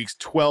last 2 weeks,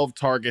 12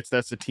 targets.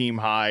 That's a team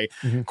high.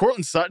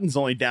 Courtland Sutton's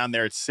only down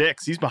there at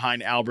 6. He's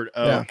behind Albert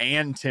O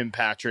and Tim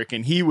Patrick,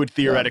 and he would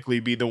theoretically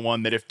be the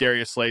one that if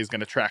Darius Slay is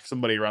going to track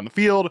somebody around the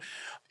field,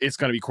 it's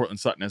going to be Courtland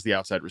Sutton as the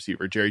outside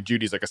receiver. Jerry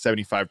Jeudy's like a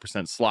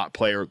 75% slot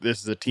player.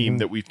 This is a team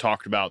that we've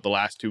talked about the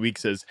last 2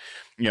 weeks as,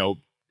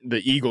 the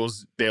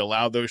Eagles, they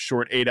allow those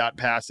short A-dot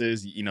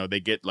passes. They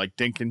get like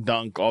dink and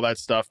dunk, all that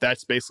stuff.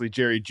 That's basically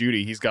Jerry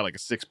Jeudy. He's got like a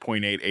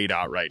 6.8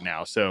 A-dot right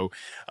now. So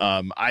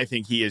I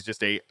think he is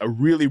just a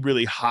really,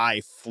 really high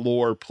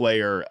floor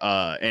player.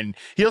 And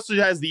he also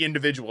has the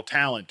individual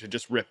talent to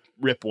just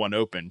rip one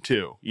open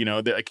too.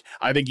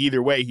 I think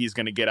either way, he's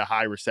going to get a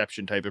high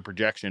reception type of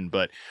projection.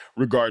 But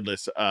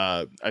regardless,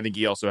 I think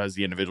he also has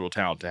the individual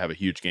talent to have a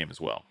huge game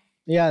as well.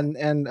 Yeah,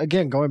 and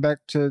again, going back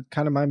to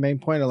kind of my main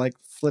point of like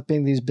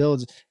flipping these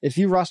builds, if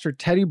you roster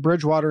Teddy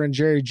Bridgewater and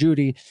Jerry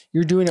Jeudy,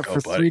 you're doing it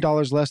for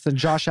 $3 less than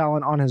Josh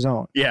Allen on his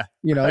own. Yeah.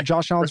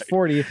 Josh Allen's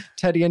 40,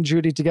 Teddy and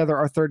Jeudy together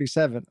are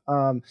 37.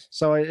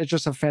 So it's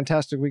just a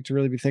fantastic week to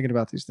really be thinking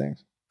about these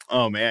things.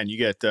 Oh man, you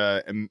get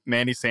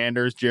Manny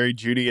Sanders, Jerry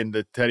Jeudy, and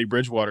the Teddy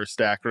Bridgewater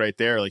stack right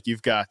there. Like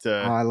you've got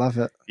I love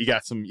it. You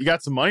got some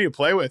money to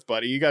play with,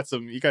 buddy. You can have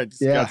some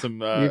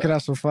fun. You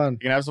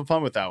can have some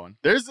fun with that one.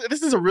 This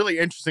is a really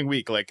interesting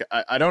week. Like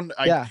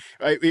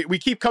we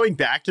keep coming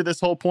back to this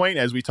whole point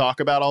as we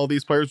talk about all of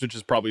these players, which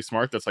is probably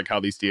smart. That's like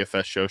how these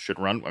DFS shows should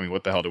run. I mean,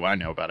 what the hell do I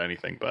know about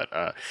anything? But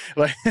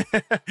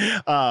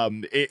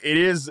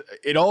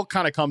it all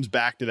kind of comes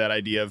back to that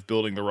idea of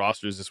building the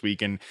rosters this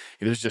week, and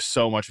there's just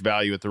so much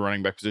value at the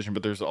running back position,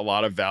 but there's a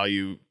lot of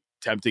value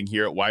tempting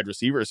here at wide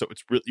receiver. So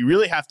you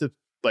really have to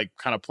like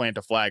kind of plant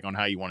a flag on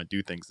how you want to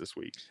do things this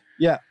week.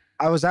 Yeah.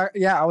 I was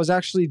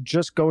actually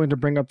just going to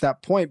bring up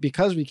that point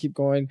because we keep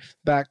going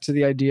back to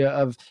the idea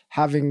of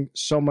having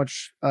so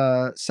much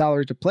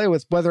salary to play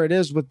with, whether it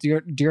is with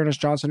Dearness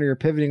Johnson or you're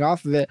pivoting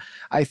off of it.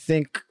 I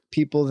think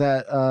people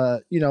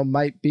that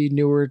might be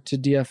newer to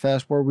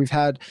DFS, where we've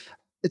had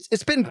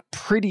it's been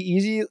pretty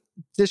easy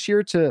this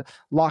year to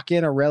lock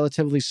in a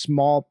relatively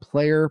small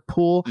player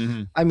pool.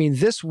 I mean,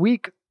 this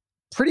week,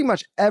 pretty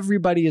much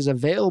everybody is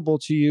available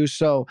to you.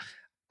 So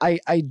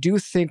I do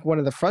think one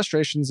of the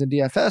frustrations in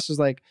DFS is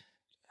like,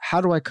 how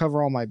do I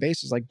cover all my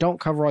bases? Like, don't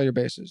cover all your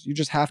bases. You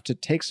just have to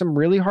take some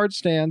really hard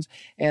stands,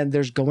 and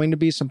there's going to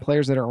be some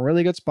players that are in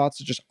really good spots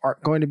that just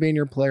aren't going to be in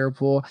your player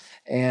pool.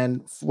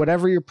 And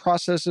whatever your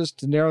process is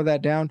to narrow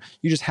that down,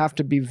 you just have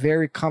to be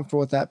very comfortable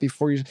with that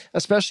before you,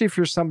 especially if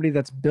you're somebody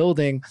that's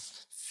building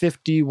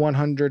 50,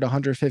 100,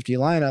 150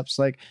 lineups.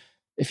 Like,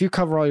 if you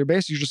cover all your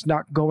bases, you're just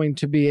not going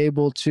to be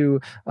able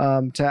to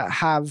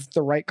have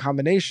the right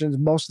combinations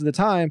most of the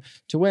time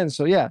to win.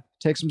 So yeah,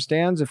 take some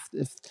stands. If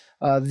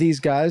these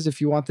guys, if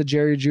you want the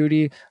Jerry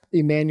Jeudy,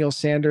 Emmanuel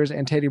Sanders,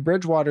 and Teddy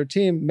Bridgewater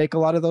team, make a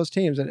lot of those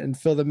teams and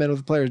fill them in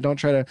with players. Don't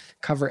try to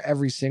cover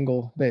every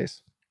single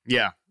base.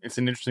 Yeah, it's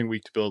an interesting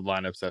week to build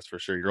lineups, that's for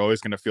sure. You're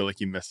always going to feel like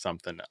you missed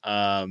something.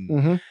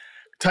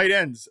 Tight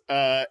ends,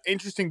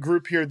 interesting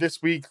group here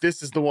this week.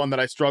 This is the one that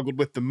I struggled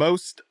with the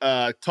most.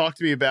 Talk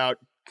to me about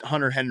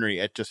Hunter Henry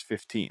at just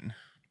 15?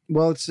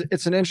 Well,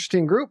 it's an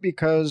interesting group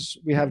because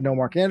we have no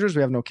Mark Andrews,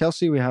 we have no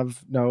Kelsey, we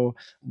have no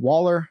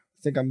Waller.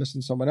 I think I'm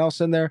missing someone else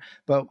in there,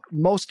 but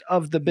most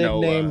of the big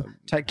name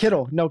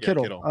Kittle, Kittle.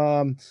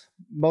 Kittle.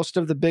 Most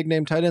of the big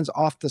name tight ends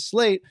off the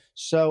slate,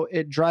 so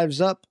it drives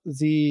up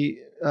the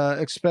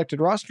expected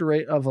roster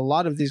rate of a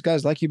lot of these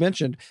guys, like you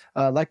mentioned,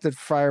 like the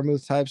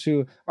Freiermuth types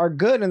who are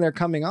good and they're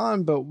coming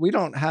on, but we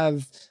don't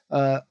have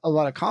a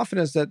lot of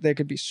confidence that they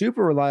could be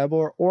super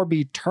reliable or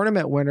be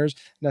tournament winners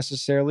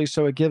necessarily.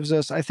 So it gives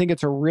us, I think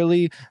it's a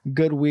really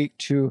good week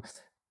to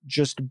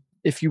just,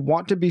 if you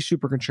want to be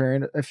super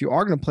contrarian, if you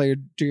are going to play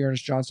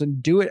Dearness Johnson,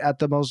 do it at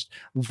the most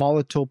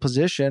volatile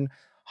position.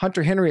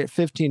 Hunter Henry at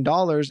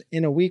 $15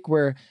 in a week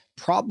where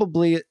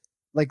probably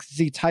like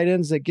the tight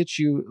ends that get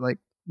you, like,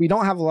 we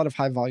don't have a lot of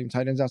high volume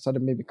tight ends outside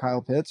of maybe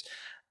Kyle Pitts.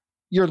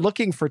 You're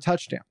looking for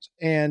touchdowns.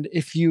 And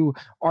if you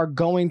are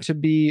going to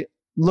be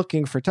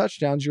looking for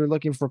touchdowns, you're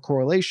looking for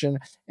correlation.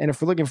 And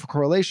if we're looking for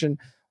correlation,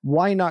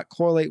 why not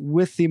correlate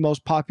with the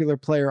most popular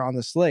player on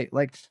the slate?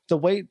 Like, the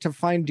way to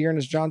find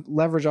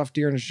leverage off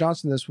Dearness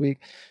Johnson this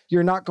week,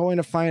 you're not going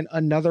to find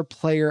another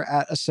player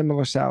at a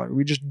similar salary.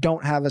 We just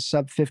don't have a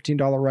sub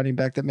 $15 running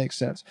back that makes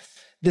sense.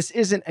 This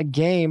isn't a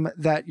game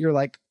that you're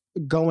like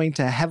going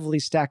to heavily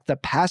stack the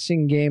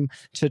passing game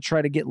to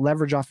try to get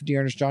leverage off of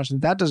Dearness Johnson.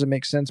 That doesn't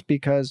make sense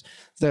because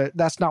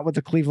that's not what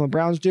the Cleveland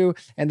Browns do,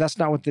 and that's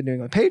not what the New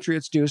England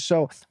Patriots do.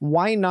 So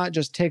why not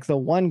just take the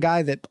one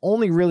guy that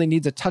only really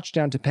needs a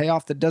touchdown to pay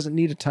off, that doesn't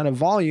need a ton of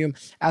volume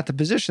at the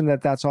position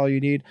that's all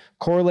you need,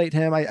 correlate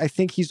him. I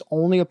think he's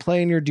only a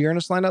play in your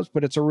Dearness lineups,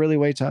 but it's a really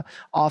way to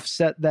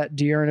offset that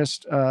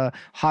Dearness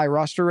high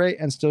roster rate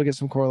and still get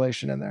some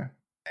correlation in there.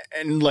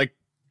 And like,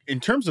 in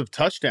terms of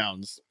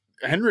touchdowns,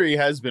 Henry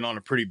has been on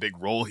a pretty big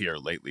roll here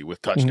lately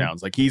with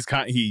touchdowns. Like, he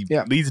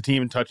leads the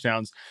team in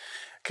touchdowns.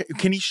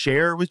 Can he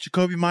share with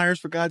Jacoby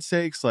Myers, for God's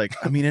sakes? Like,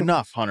 I mean,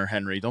 enough, Hunter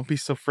Henry. Don't be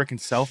so freaking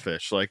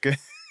selfish. Like,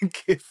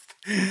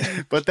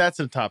 but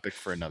that's a topic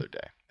for another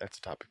day.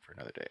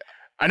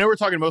 I know we're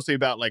talking mostly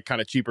about like kind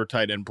of cheaper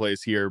tight end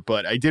plays here,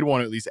 but I did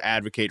want to at least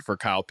advocate for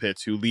Kyle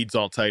Pitts, who leads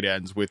all tight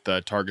ends with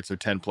targets of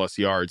 10 plus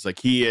yards. Like,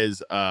 he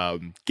is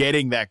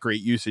getting that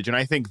great usage. And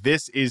I think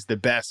this is the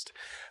best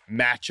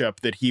matchup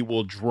that he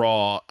will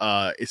draw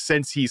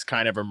since he's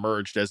kind of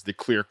emerged as the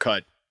clear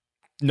cut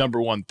number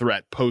one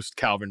threat post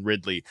Calvin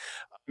Ridley.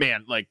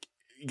 Man, like,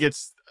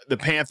 gets the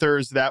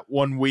Panthers that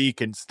 1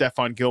 week, and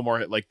Stephon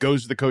Gilmore like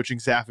goes to the coaching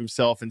staff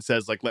himself and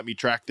says, like, let me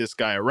track this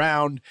guy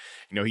around.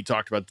 You know, he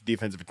talked about the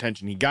defensive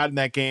attention he got in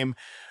that game.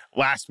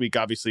 Last week,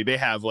 obviously, they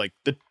have like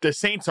the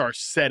Saints are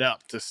set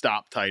up to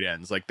stop tight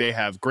ends. Like, they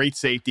have great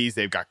safeties,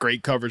 they've got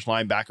great coverage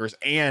linebackers,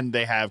 and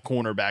they have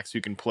cornerbacks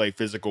who can play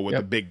physical with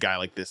a big guy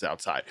like this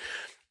outside.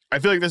 I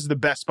feel like this is the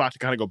best spot to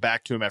kind of go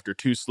back to him after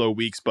 2 slow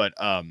weeks, but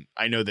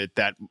I know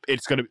that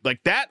it's going to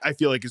like that. I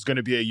feel like is going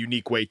to be a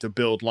unique way to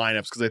build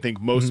lineups, because I think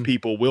most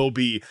people will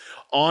be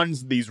on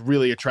these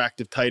really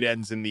attractive tight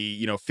ends in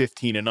the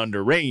 15 and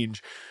under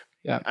range.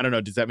 Yeah, I don't know.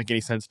 Does that make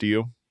any sense to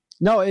you?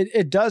 No,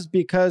 it does,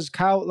 because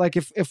Kyle, like,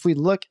 if we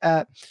look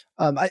at,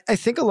 I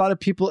think a lot of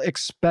people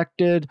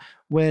expected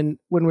when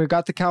we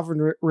got the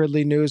Calvin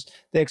Ridley news,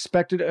 they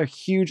expected a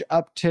huge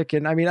uptick.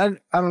 And I mean, I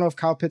don't know if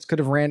Kyle Pitts could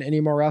have ran any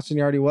more routes than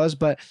he already was,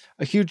 but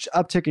a huge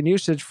uptick in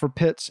usage for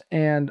Pitts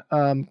and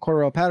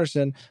Cordarrelle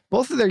Patterson.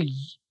 Both of their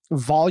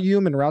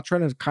volume and route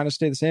trend has kind of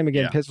stayed the same.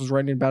 Again, Pitts was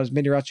running about as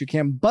many routes you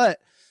can. But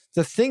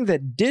the thing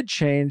that did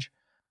change,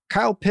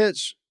 Kyle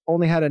Pitts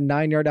only had a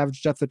 9-yard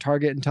average depth of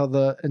target until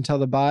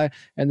the bye,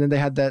 and then they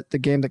had the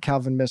game that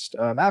Calvin missed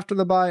after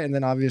the bye, and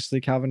then obviously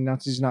Calvin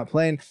announced he's not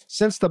playing.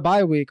 Since the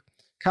bye week,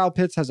 Kyle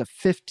Pitts has a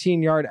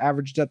 15-yard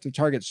average depth of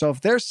target. So if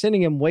they're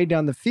sending him way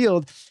down the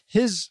field,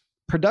 his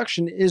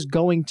production is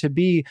going to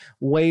be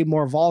way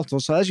more volatile.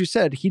 So as you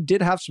said, he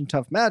did have some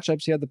tough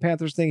matchups. He had the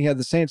Panthers thing, he had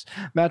the Saints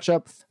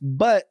matchup,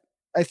 but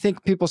I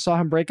think people saw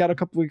him break out a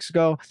couple weeks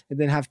ago and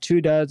then have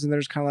 2 duds, and they're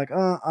just kind of like,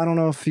 I don't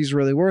know if he's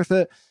really worth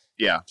it.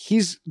 Yeah,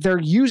 they're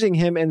using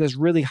him in this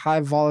really high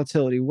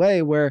volatility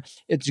way where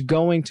it's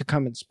going to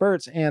come in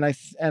spurts. And I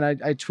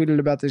tweeted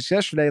about this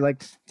yesterday.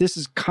 Like, this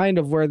is kind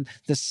of where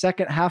the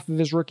second half of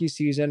his rookie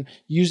season,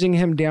 using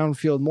him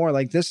downfield more,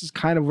 like, this is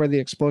kind of where the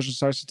explosion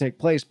starts to take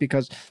place,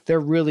 because they're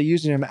really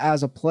using him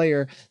as a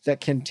player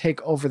that can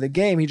take over the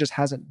game. He just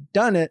hasn't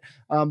done it,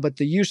 but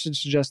the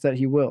usage suggests that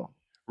he will.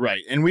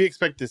 Right. And we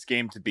expect this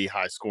game to be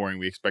high scoring.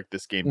 We expect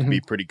this game to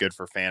be pretty good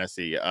for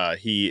fantasy.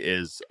 He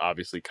is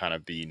obviously kind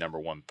of the number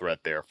one threat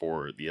there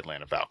for the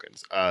Atlanta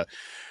Falcons.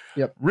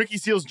 Ricky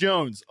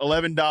Seals-Jones,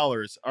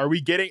 $11.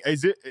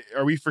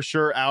 Are we for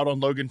sure out on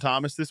Logan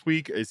Thomas this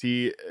week? Is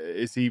he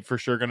for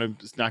sure going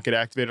to not get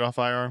activated off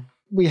IR?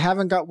 we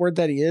haven't got word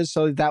that he is,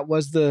 so that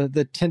was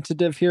the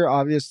tentative here.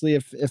 Obviously,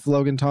 if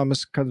Logan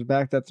Thomas comes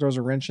back, that throws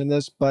a wrench in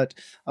this. But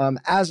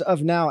as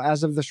of now,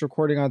 as of this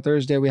recording on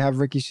Thursday, we have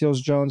Ricky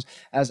Seals-Jones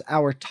as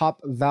our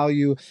top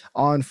value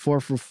on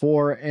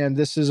 4for4, and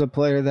this is a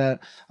player that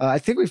I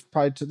think we've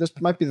probably this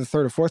might be the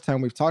third or fourth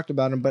time we've talked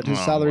about him, but his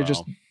salary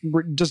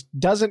just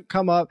doesn't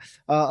come up.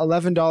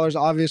 $11.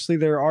 Obviously,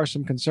 there are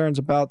some concerns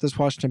about this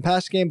Washington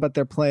pass game, but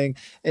they're playing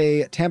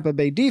a Tampa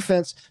Bay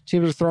defense.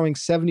 Teams are throwing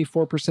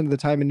 74% of the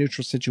time in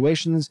neutral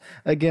situations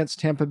against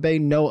Tampa Bay.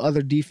 No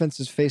other defense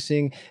is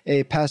facing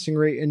a passing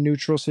rate in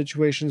neutral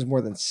situations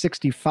more than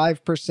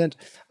 65%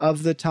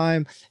 of the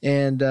time,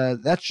 and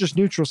that's just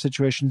neutral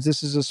situations.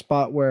 This is a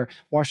spot where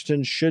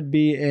Washington should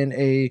be in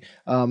a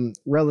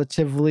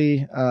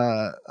relatively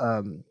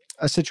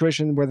a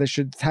situation where they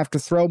should have to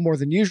throw more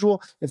than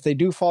usual if they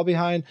do fall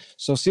behind.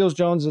 So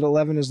Seals-Jones at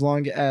 11, as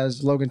long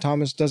as Logan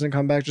Thomas doesn't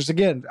come back. Just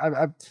again,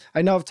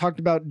 I know I've talked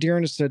about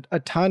Dearness a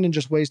ton and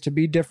just ways to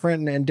be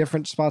different and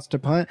different spots to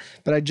punt,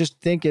 but I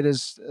just think it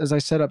is, as I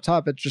said up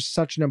top, it's just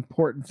such an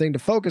important thing to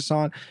focus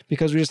on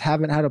because we just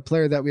haven't had a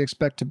player that we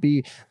expect to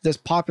be this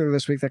popular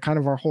this week, that kind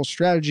of our whole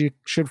strategy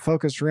should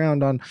focus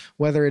around on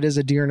whether it is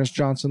a Dearness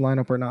Johnson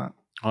lineup or not.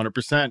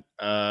 100%.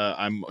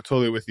 I'm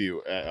totally with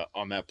you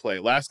on that play.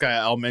 Last guy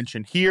I'll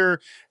mention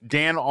here,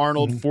 Dan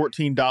Arnold,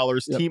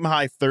 $14, team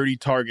high 30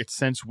 targets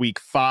since week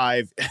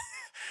 5.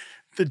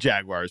 The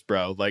Jaguars,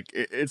 bro. Like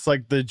it's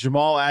like the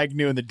Jamal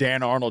Agnew and the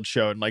Dan Arnold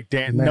show, and like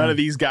none of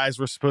these guys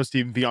were supposed to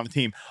even be on the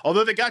team.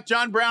 Although they got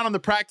John Brown on the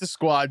practice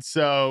squad,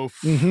 so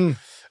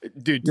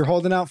dude, you're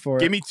holding out for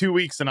it. Give me 2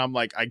 weeks, and I'm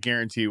like, I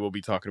guarantee we'll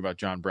be talking about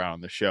John Brown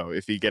on the show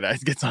if he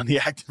gets on the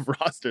active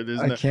roster.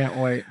 I can't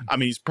wait. I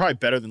mean, he's probably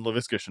better than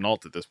Laviska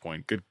Shenault at this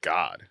point. Good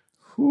God.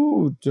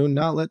 Ooh, do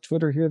not let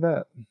Twitter hear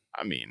that.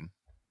 I mean,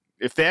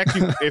 if they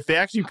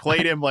actually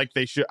played him like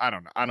they should, I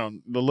don't know.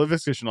 The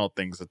Laviska Shenault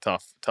thing's a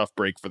tough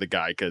break for the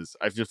guy because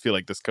I just feel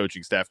like this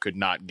coaching staff could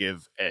not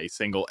give a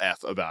single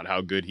F about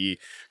how good he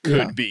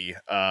could be,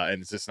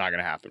 and it's just not going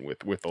to happen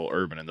with old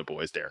Urban and the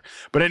boys there.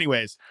 But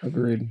anyways,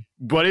 agreed.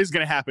 What is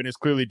going to happen is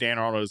clearly Dan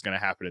Arnold is going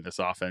to happen in this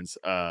offense.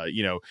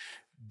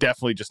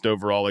 Definitely just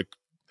overall, like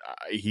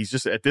he's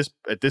just at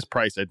this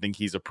price, I think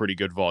he's a pretty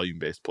good volume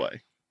based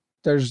play.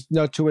 There's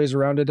no two ways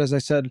around it. As I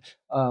said,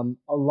 a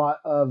lot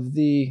of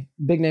the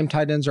big name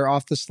tight ends are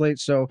off the slate,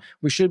 so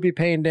we should be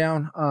paying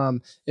down.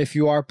 If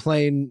you are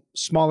playing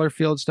smaller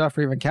field stuff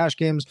or even cash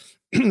games,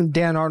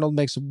 Dan Arnold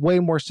makes way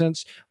more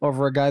sense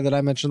over a guy that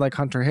I mentioned like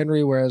Hunter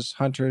Henry, whereas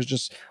Hunter is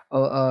just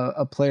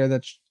a player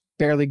that's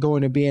barely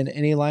going to be in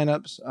any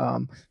lineups.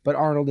 But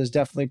Arnold is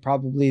definitely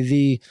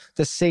probably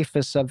the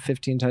safest sub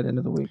 15 tight end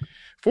of the week.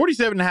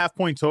 47.5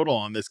 point total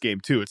on this game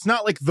too. It's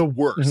not like the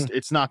worst.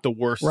 It's not the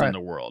worst in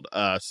the world.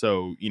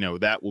 So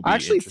that will be. I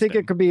actually think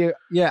it could be. I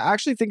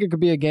actually think it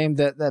could be a game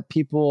that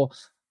people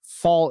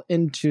fall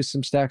into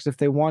some stacks if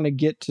they want to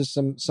get to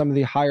some of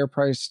the higher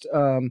priced,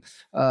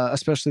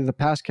 especially the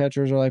pass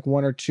catchers or like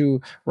one or two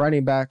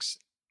running backs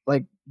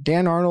like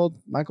Dan Arnold,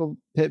 Michael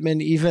Pittman,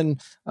 even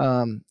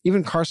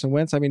Carson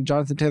Wentz. I mean,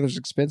 Jonathan Taylor's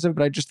expensive,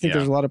 but I just think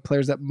there's a lot of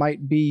players that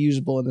might be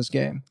usable in this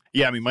game.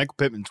 Yeah, I mean, Michael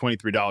Pittman,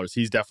 $23.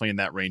 He's definitely in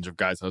that range of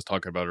guys I was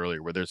talking about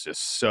earlier where there's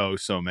just so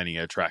many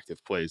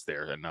attractive plays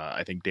there. And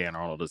I think Dan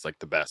Arnold is like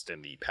the best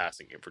in the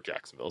passing game for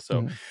Jacksonville.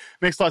 So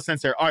makes a lot of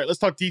sense there. All right, let's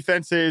talk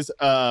defenses.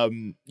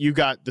 You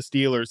got the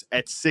Steelers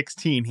at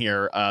 16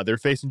 here. They're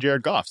facing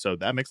Jared Goff, so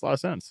that makes a lot of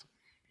sense.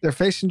 They're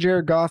facing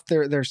Jared Goff.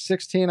 They're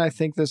 16. I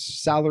think this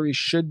salary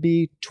should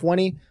be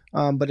 20.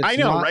 But it's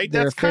not, right?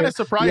 That's kind of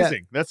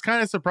surprising. Yeah. That's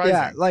kind of surprising.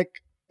 Yeah,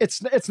 like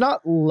it's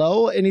not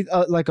low. Any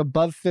like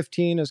above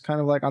 15 is kind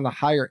of like on the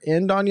higher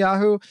end on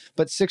Yahoo,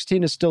 but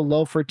 16 is still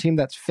low for a team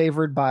that's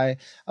favored by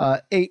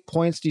 8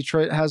 points.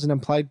 Detroit has an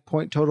implied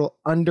point total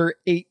under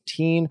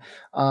 18.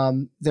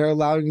 They're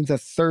allowing the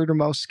third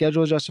most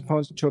schedule adjusted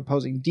opponents to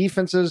opposing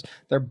defenses.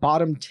 They're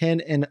bottom 10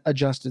 in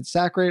adjusted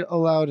sack rate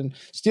allowed, and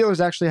Steelers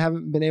actually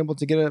haven't been able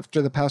to get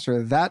after the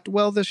passer that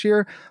well this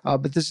year.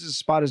 But this is a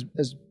spot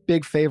as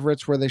big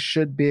favorites where they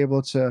should be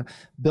able to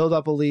build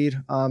up a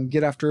lead,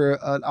 get after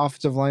an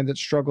offensive line that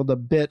struggled a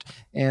bit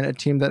and a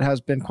team that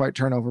has been quite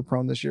turnover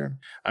prone this year.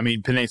 I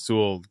mean, Penei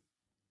Sewell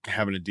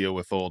having to deal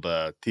with old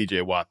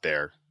TJ Watt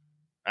there.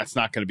 That's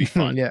not going to be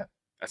fun. Yeah.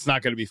 That's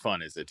not going to be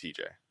fun, is it,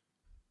 TJ?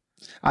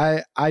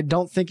 I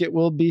don't think it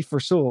will be for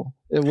Sewell.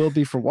 It will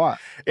be for Watt.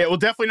 It will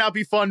definitely not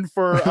be fun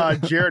for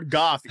Jared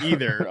Goff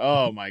either.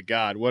 Oh my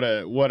God, what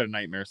a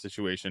nightmare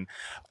situation.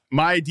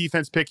 My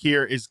defense pick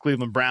here is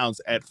Cleveland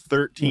Browns at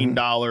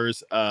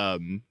 $13.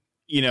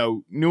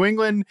 New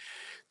England, in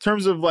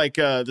terms of like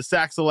the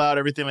sacks allowed,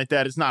 everything like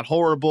that, it's not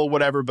horrible,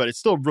 whatever, but it's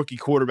still a rookie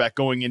quarterback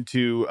going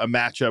into a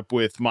matchup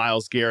with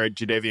Myles Garrett,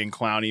 Jadeveon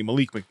Clowney.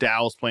 Malik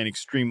McDowell's playing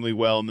extremely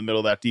well in the middle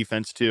of that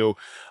defense too.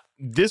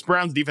 This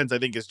Browns defense, I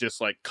think, is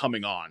just like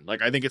coming on.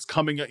 Like, I think it's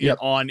coming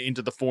on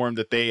into the form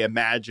that they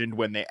imagined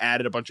when they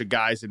added a bunch of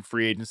guys in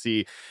free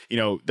agency.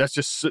 That's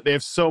just, they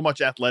have so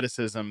much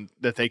athleticism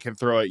that they can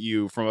throw at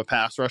you from a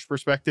pass rush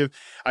perspective.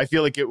 I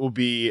feel like it will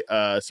be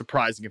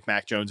surprising if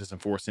Mac Jones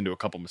isn't forced into a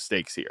couple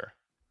mistakes here.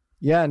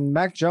 Yeah, and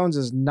Mac Jones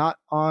is not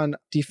on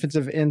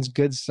defensive ends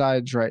good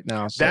sides right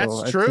now. So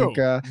That's true.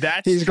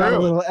 He's got a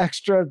little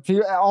extra.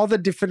 All the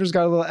defenders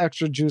got a little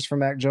extra juice from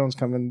Mac Jones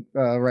coming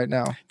right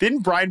now.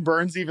 Didn't Brian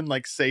Burns even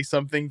say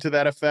something to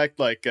that effect?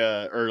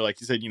 Or like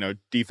you said,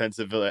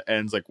 defensive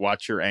ends,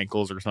 watch your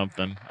ankles or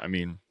something. I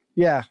mean,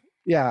 yeah.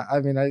 I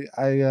mean,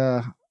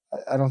 I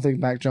don't think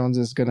Mac Jones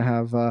is going to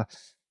have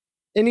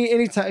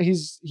anytime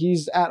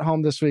he's at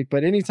home this week,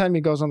 but anytime he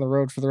goes on the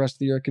road for the rest of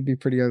the year, it could be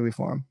pretty ugly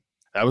for him.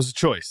 That was a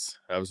choice.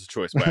 By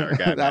our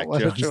guy, Mac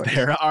Jones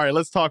there. All right,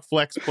 let's talk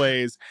flex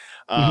plays.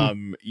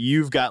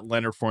 You've got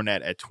Leonard Fournette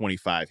at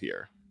 25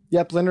 here.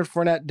 Yep, Leonard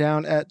Fournette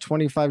down at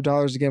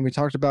 $25. Again, we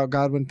talked about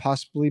Godwin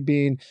possibly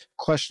being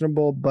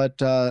questionable,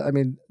 but I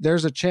mean,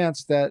 there's a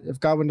chance that if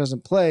Godwin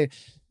doesn't play,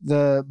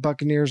 the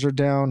Buccaneers are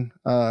down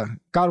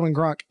Godwin,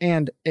 Gronk,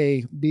 and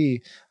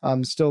AB.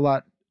 Still a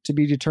lot to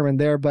be determined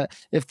there, but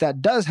if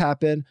that does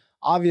happen,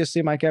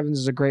 obviously Mike Evans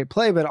is a great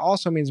play, but it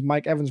also means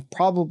Mike Evans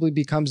probably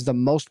becomes the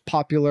most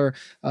popular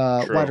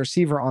wide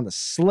receiver on the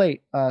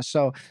slate.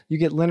 So you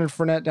get Leonard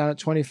Fournette down at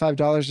 $25.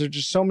 There's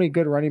just so many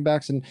good running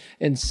backs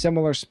in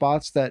similar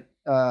spots that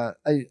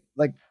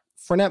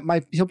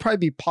Fournette he'll probably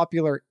be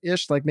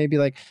popular-ish, on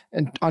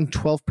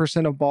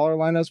 12% of baller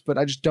lineups, but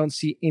I just don't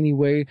see any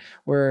way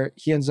where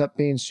he ends up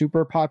being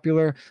super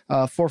popular.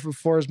 4 for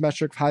 4 is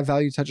metric, high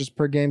value touches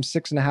per game,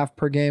 6.5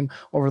 per game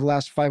over the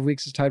last 5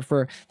 weeks is tied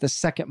for the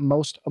second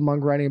most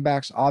among running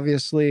backs.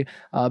 Obviously,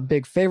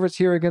 big favorites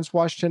here against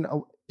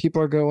Washington.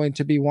 People are going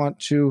to be wanting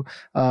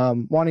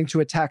to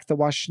attack the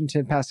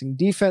Washington passing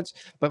defense,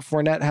 but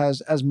Fournette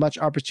has as much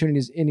opportunity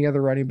as any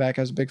other running back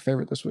as a big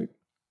favorite this week.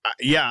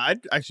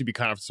 I'd actually be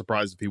kind of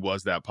surprised if he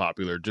was that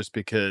popular, just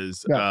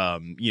because,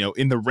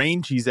 in the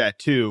range he's at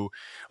too,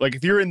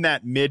 if you're in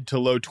that mid to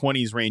low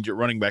 20s range at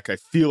running back, I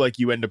feel like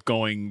you end up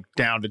going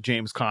down to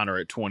James Conner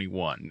at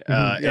 21.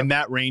 And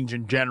that range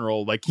in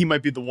general, he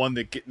might be the one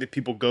that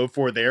people go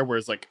for there,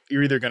 whereas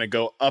you're either going to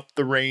go up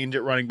the range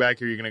at running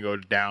back or you're going to go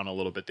down a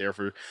little bit there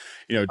for,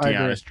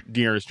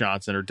 Dearness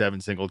Johnson or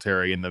Devin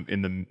Singletary in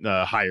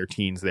the higher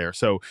teens there.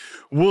 So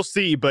we'll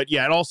see. But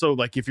yeah, and also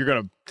if you're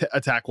going to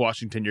attack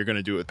Washington, you're going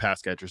to do it with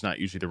pass catchers, not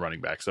usually the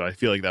running back. So I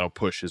feel like that'll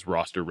push his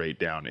roster rate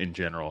down in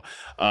general.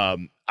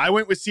 I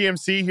went with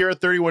CMC here at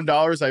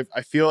 $31.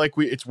 I feel like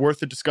it's worth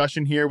the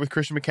discussion here with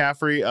Christian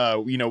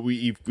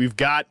McCaffrey. We've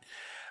got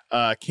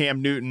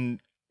Cam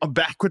Newton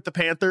back with the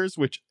Panthers,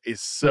 which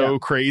is so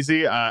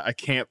crazy. I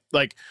can't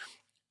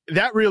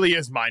that really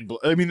is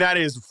that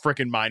is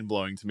freaking mind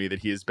blowing to me that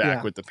he is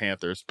back with the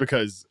Panthers,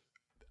 because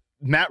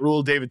Matt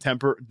Rule, David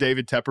Tepper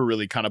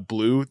really kind of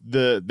blew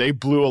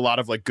a lot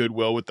of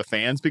goodwill with the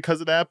fans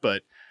because of that.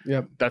 But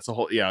that's a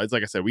whole, it's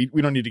like I said, we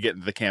don't need to get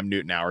into the Cam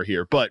Newton hour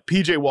here, but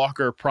PJ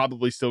Walker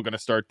probably still going to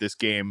start this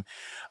game.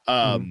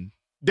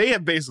 They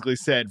have basically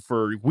said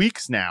for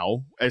weeks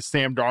now, as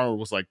Sam Darnold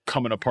was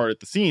coming apart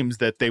at the seams,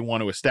 that they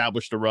want to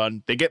establish the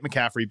run. They get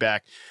McCaffrey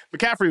back.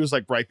 McCaffrey was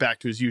right back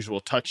to his usual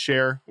touch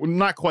share.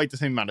 Not quite the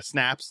same amount of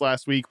snaps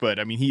last week, but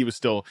I mean, he was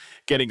still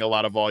getting a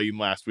lot of volume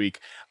last week.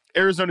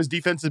 Arizona's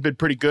defense has been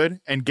pretty good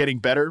and getting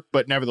better,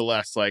 but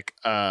nevertheless,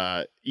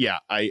 I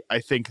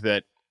think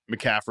that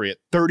McCaffrey at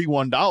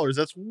 $31,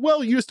 that's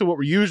well used to what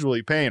we're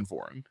usually paying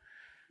for him.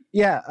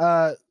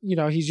 Yeah,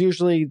 he's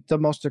usually the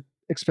most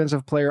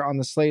expensive player on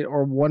the slate,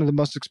 or one of the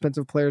most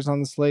expensive players on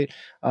the slate.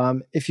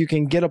 If you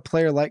can get a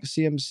player like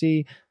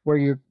CMC where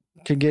you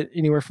can get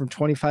anywhere from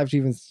 25 to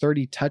even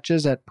 30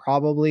 touches at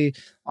probably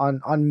on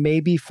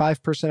maybe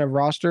 5% of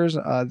rosters,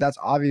 that's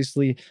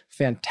obviously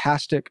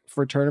fantastic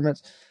for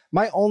tournaments.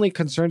 My only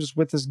concern just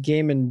with this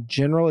game in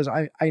general is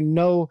I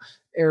know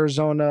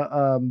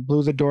Arizona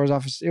blew the doors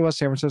off. It was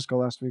San Francisco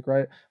last week,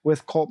 right?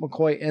 With Colt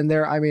McCoy in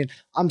there. I mean,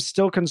 I'm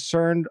still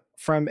concerned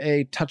from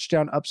a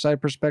touchdown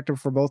upside perspective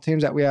for both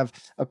teams that we have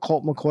a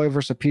Colt McCoy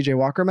versus a PJ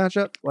Walker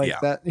matchup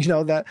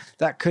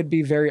that could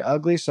be very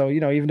ugly. So,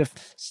 even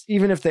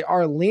if they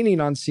are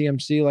leaning on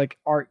CMC,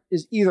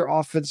 is either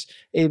offense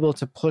able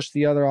to push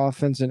the other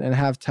offense and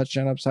have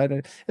touchdown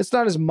upside? It's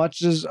not as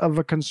much of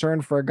a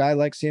concern for a guy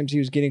like CMC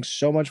who's getting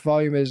so much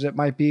volume as it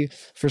might be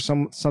for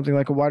something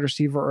like a wide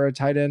receiver or a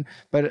tight end,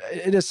 but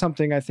it is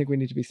something I think we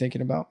need to be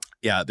thinking about.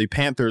 Yeah, the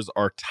Panthers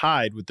are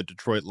tied with the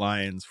Detroit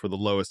Lions for the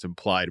lowest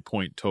implied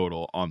point total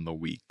on the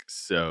week.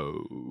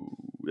 So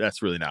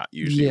that's really not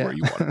usually where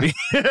you want to be.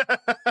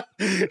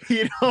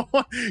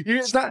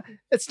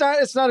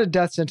 It's not a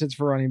death sentence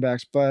for running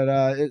backs, but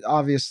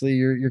obviously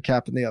you're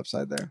capping the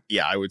upside there.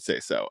 Yeah, I would say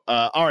so.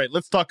 All right,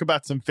 let's talk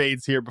about some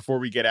fades here before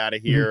we get out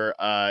of here.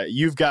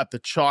 You've got the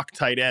chalk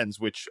tight ends,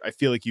 which I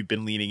feel like you've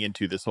been leaning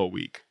into this whole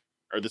week,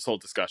 or this whole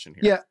discussion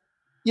here.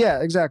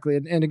 Yeah, exactly.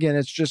 And again,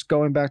 it's just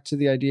going back to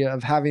the idea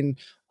of having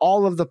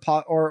all of the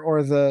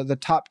the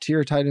top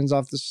tier tight ends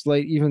off the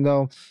slate, even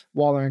though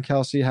Waller and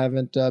Kelsey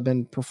haven't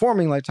been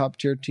performing like top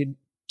tier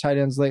tight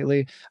ends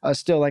lately.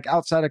 Still, like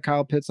outside of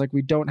Kyle Pitts, like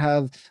we don't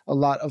have a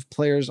lot of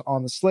players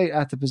on the slate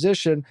at the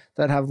position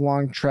that have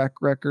long track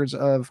records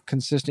of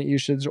consistent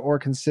usage or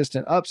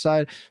consistent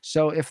upside.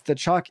 So if the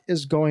chalk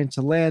is going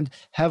to land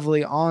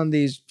heavily on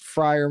these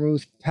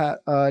Freiermuth,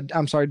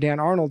 Dan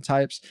Arnold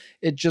types,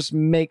 it just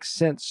makes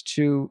sense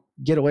to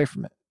get away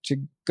from it, to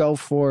go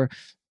for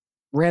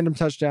random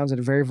touchdowns at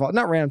a very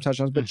not random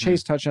touchdowns, but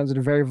chase touchdowns at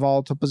a very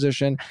volatile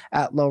position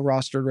at low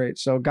roster rate.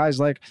 So guys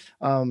like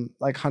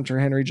Hunter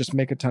Henry just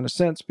make a ton of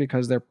sense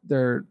because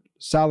their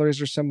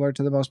salaries are similar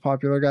to the most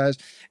popular guys,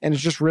 and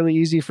it's just really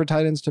easy for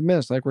tight ends to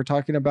miss. Like we're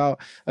talking about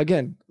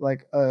again,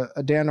 like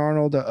a Dan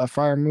Arnold, a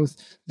Freiermuth.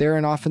 They're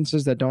in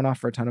offenses that don't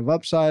offer a ton of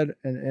upside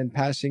and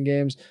passing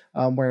games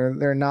where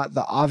they're not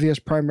the obvious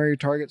primary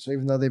target. So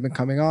even though they've been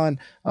coming on,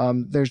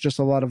 there's just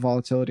a lot of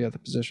volatility at the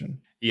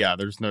position. Yeah,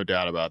 there's no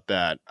doubt about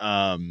that.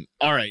 All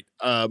right.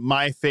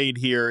 My fade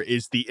here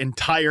is the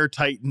entire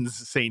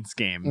Titans-Saints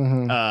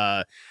game.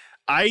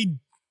 I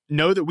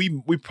know that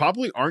we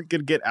probably aren't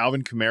going to get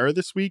Alvin Kamara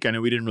this week. I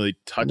know we didn't really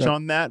touch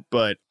on that,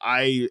 but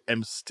I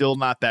am still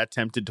not that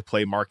tempted to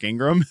play Mark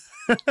Ingram.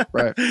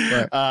 Right.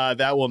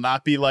 That will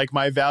not be like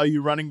my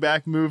value running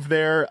back move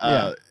there.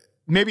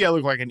 Maybe I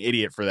look like an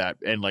idiot for that.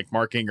 And like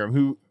Mark Ingram,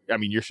 who, I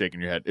mean, you're shaking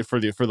your head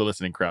for the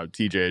listening crowd.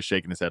 TJ is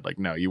shaking his head like,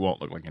 no, you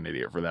won't look like an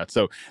idiot for that.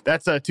 So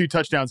that's a 2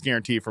 touchdowns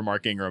guarantee for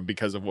Mark Ingram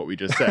because of what we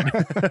just said.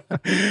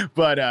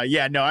 But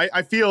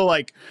I feel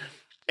like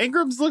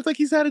Ingram's looked like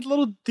he's had a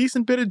little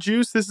decent bit of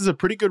juice. This is a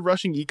pretty good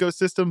rushing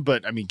ecosystem,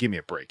 but I mean, give me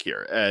a break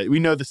here. We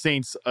know the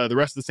Saints, the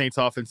rest of the Saints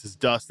offense is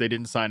dust. They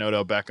didn't sign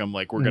Odell Beckham.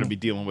 Like we're going to be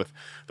dealing with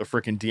the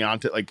freaking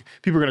Deontay. Like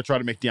people are going to try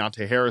to make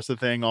Deontay Harris a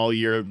thing all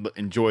year.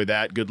 Enjoy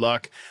that. Good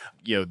luck.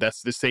 You know,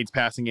 that's the Saints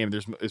passing game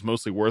is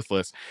mostly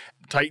worthless.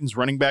 Titans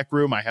running back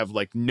room, I have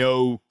like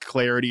no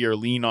clarity or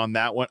lean on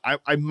that one.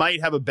 I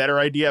might have a better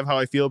idea of how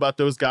I feel about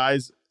those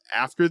guys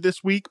after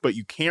this week, but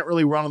you can't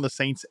really run on the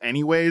Saints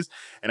anyways.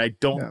 And I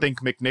don't think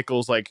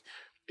McNichols like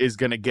is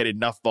going to get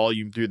enough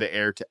volume through the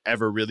air to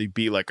ever really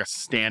be like a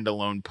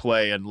standalone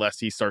play unless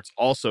he starts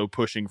also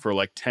pushing for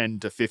like 10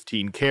 to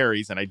 15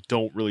 carries. And I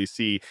don't really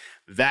see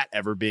that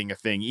ever being a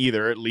thing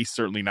either, at least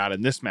certainly not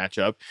in this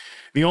matchup.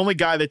 The only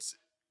guy that's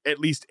at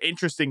least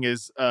interesting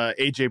is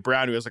AJ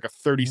Brown, who has like a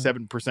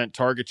 37%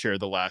 target share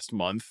the last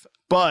month,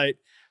 but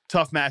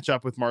tough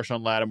matchup with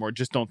Marshawn Lattimore.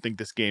 Just don't think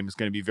this game is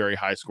going to be very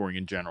high scoring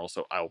in general.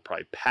 So I will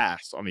probably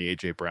pass on the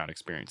AJ Brown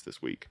experience this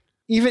week.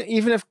 Even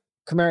if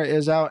Kamara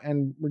is out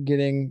and we're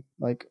getting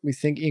like, we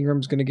think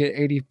Ingram's going to get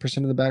 80%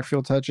 of the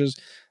backfield touches,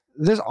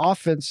 this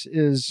offense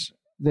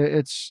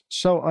it's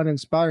so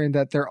uninspiring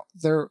that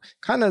they're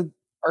kind of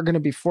are going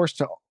to be forced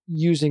to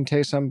using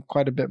Taysom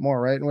quite a bit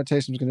more, right? And what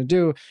Taysom's going to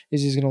do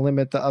is he's going to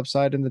limit the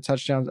upside and the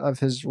touchdowns of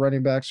his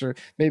running backs, or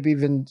maybe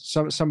even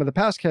some of the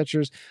pass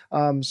catchers.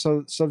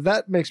 So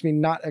that makes me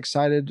not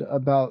excited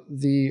about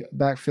the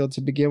backfield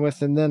to begin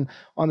with. And then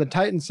on the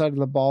Titans side of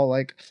the ball,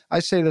 like I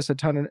say this a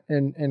ton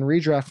in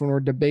redraft when we're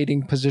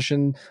debating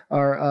position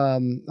or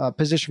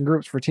position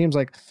groups for teams,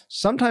 like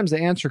sometimes the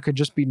answer could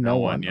just be no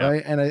one,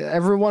 right? And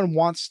everyone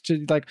wants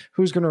to like,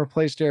 who's going to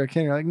replace Derrick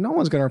Henry? Like no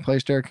one's going to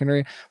replace Derrick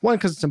Henry. One,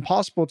 because it's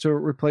impossible to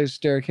replace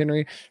Derrick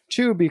Henry.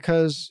 2,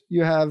 because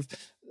you have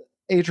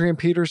Adrian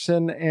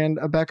Peterson and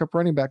a backup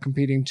running back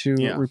competing to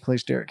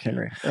replace Derrick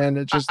Henry. And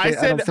it just, I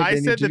said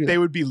that they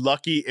would be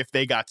lucky if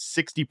they got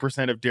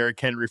 60% of Derrick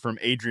Henry from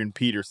Adrian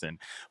Peterson.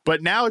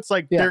 But now it's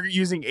like they're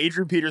using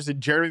Adrian Peterson,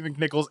 Jeremy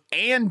McNichols,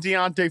 and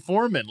Deontay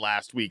Foreman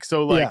last week.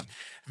 So like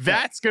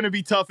that's going to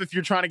be tough if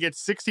you're trying to get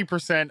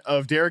 60%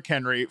 of Derrick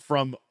Henry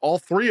from all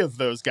 3 of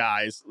those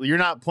guys. You're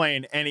not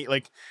playing any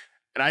like.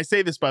 And I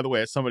say this, by the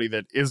way, as somebody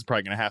that is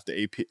probably going to have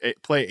to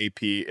play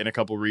AP in a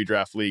couple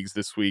redraft leagues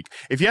this week.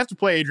 If you have to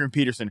play Adrian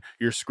Peterson,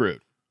 you're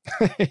screwed.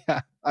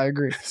 Yeah, I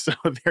agree. So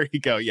there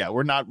you go. Yeah,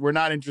 we're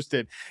not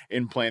interested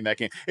in playing that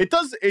game.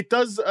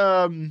 It's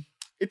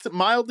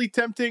mildly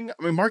tempting. I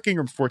mean, Mark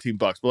Ingram's $14,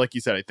 but like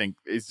you said, I think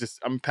it's just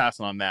I'm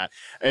passing on that.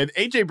 And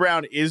AJ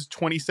Brown is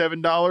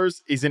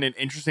 $27. Is in an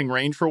interesting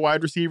range for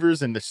wide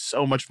receivers, and there's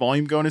so much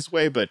volume going his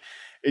way, but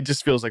it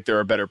just feels like there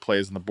are better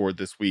plays on the board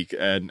this week,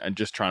 and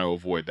just trying to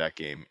avoid that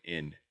game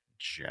in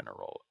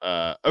general.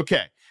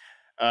 Okay.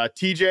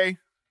 TJ,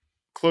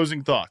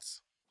 closing thoughts.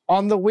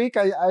 On the week,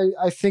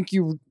 I think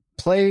you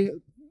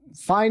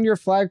find your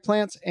flag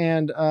plants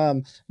and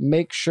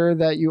make sure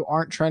that you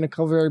aren't trying to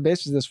cover every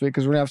bases this week,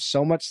 because we're going to have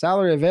so much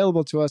salary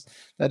available to us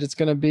that it's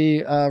going to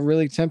be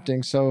really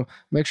tempting. So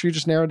make sure you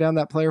just narrow down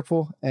that player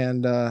pool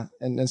and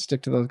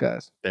stick to those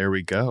guys. There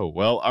we go.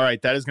 Well, all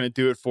right. That is going to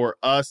do it for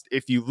us.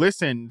 If you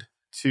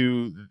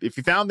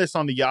found this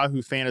on the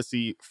Yahoo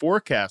Fantasy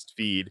Forecast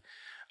feed,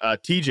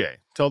 TJ,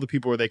 tell the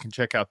people where they can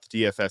check out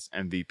the DFS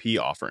MVP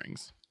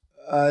offerings.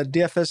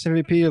 DFS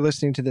MVP, you're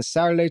listening to this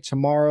Saturday.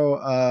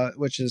 Tomorrow,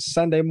 which is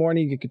Sunday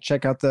morning, you can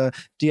check out the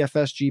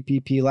DFS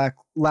GPP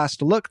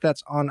last look.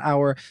 That's on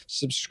our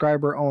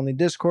subscriber only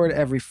Discord.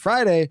 Every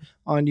Friday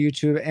on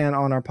YouTube and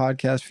on our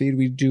podcast feed,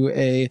 we do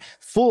a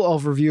full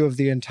overview of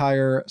the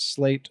entire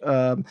slate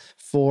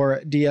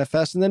for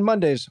DFS. And then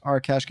Mondays, our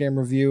cash game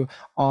review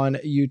on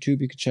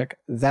YouTube. You can check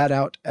that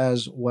out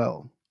as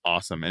well.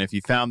 Awesome. And if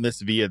you found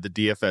this via the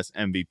DFS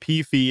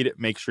MVP feed,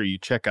 make sure you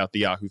check out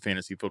the Yahoo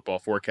Fantasy Football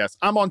Forecast.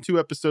 I'm on 2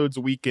 episodes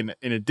a week in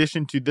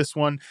addition to this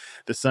one,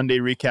 the Sunday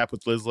recap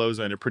with Liz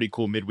Loza and a pretty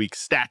cool midweek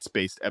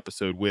stats-based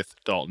episode with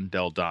Dalton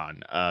Del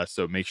Don.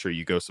 So make sure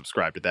you go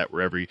subscribe to that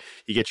wherever you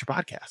get your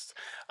podcasts.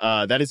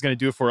 That is going to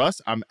do it for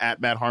us. I'm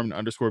at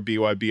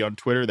 @MattHarmon_BYB on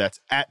Twitter. That's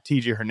at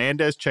TJ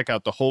Hernandez. Check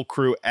out the whole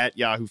crew at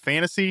Yahoo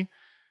Fantasy.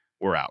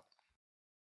 We're out.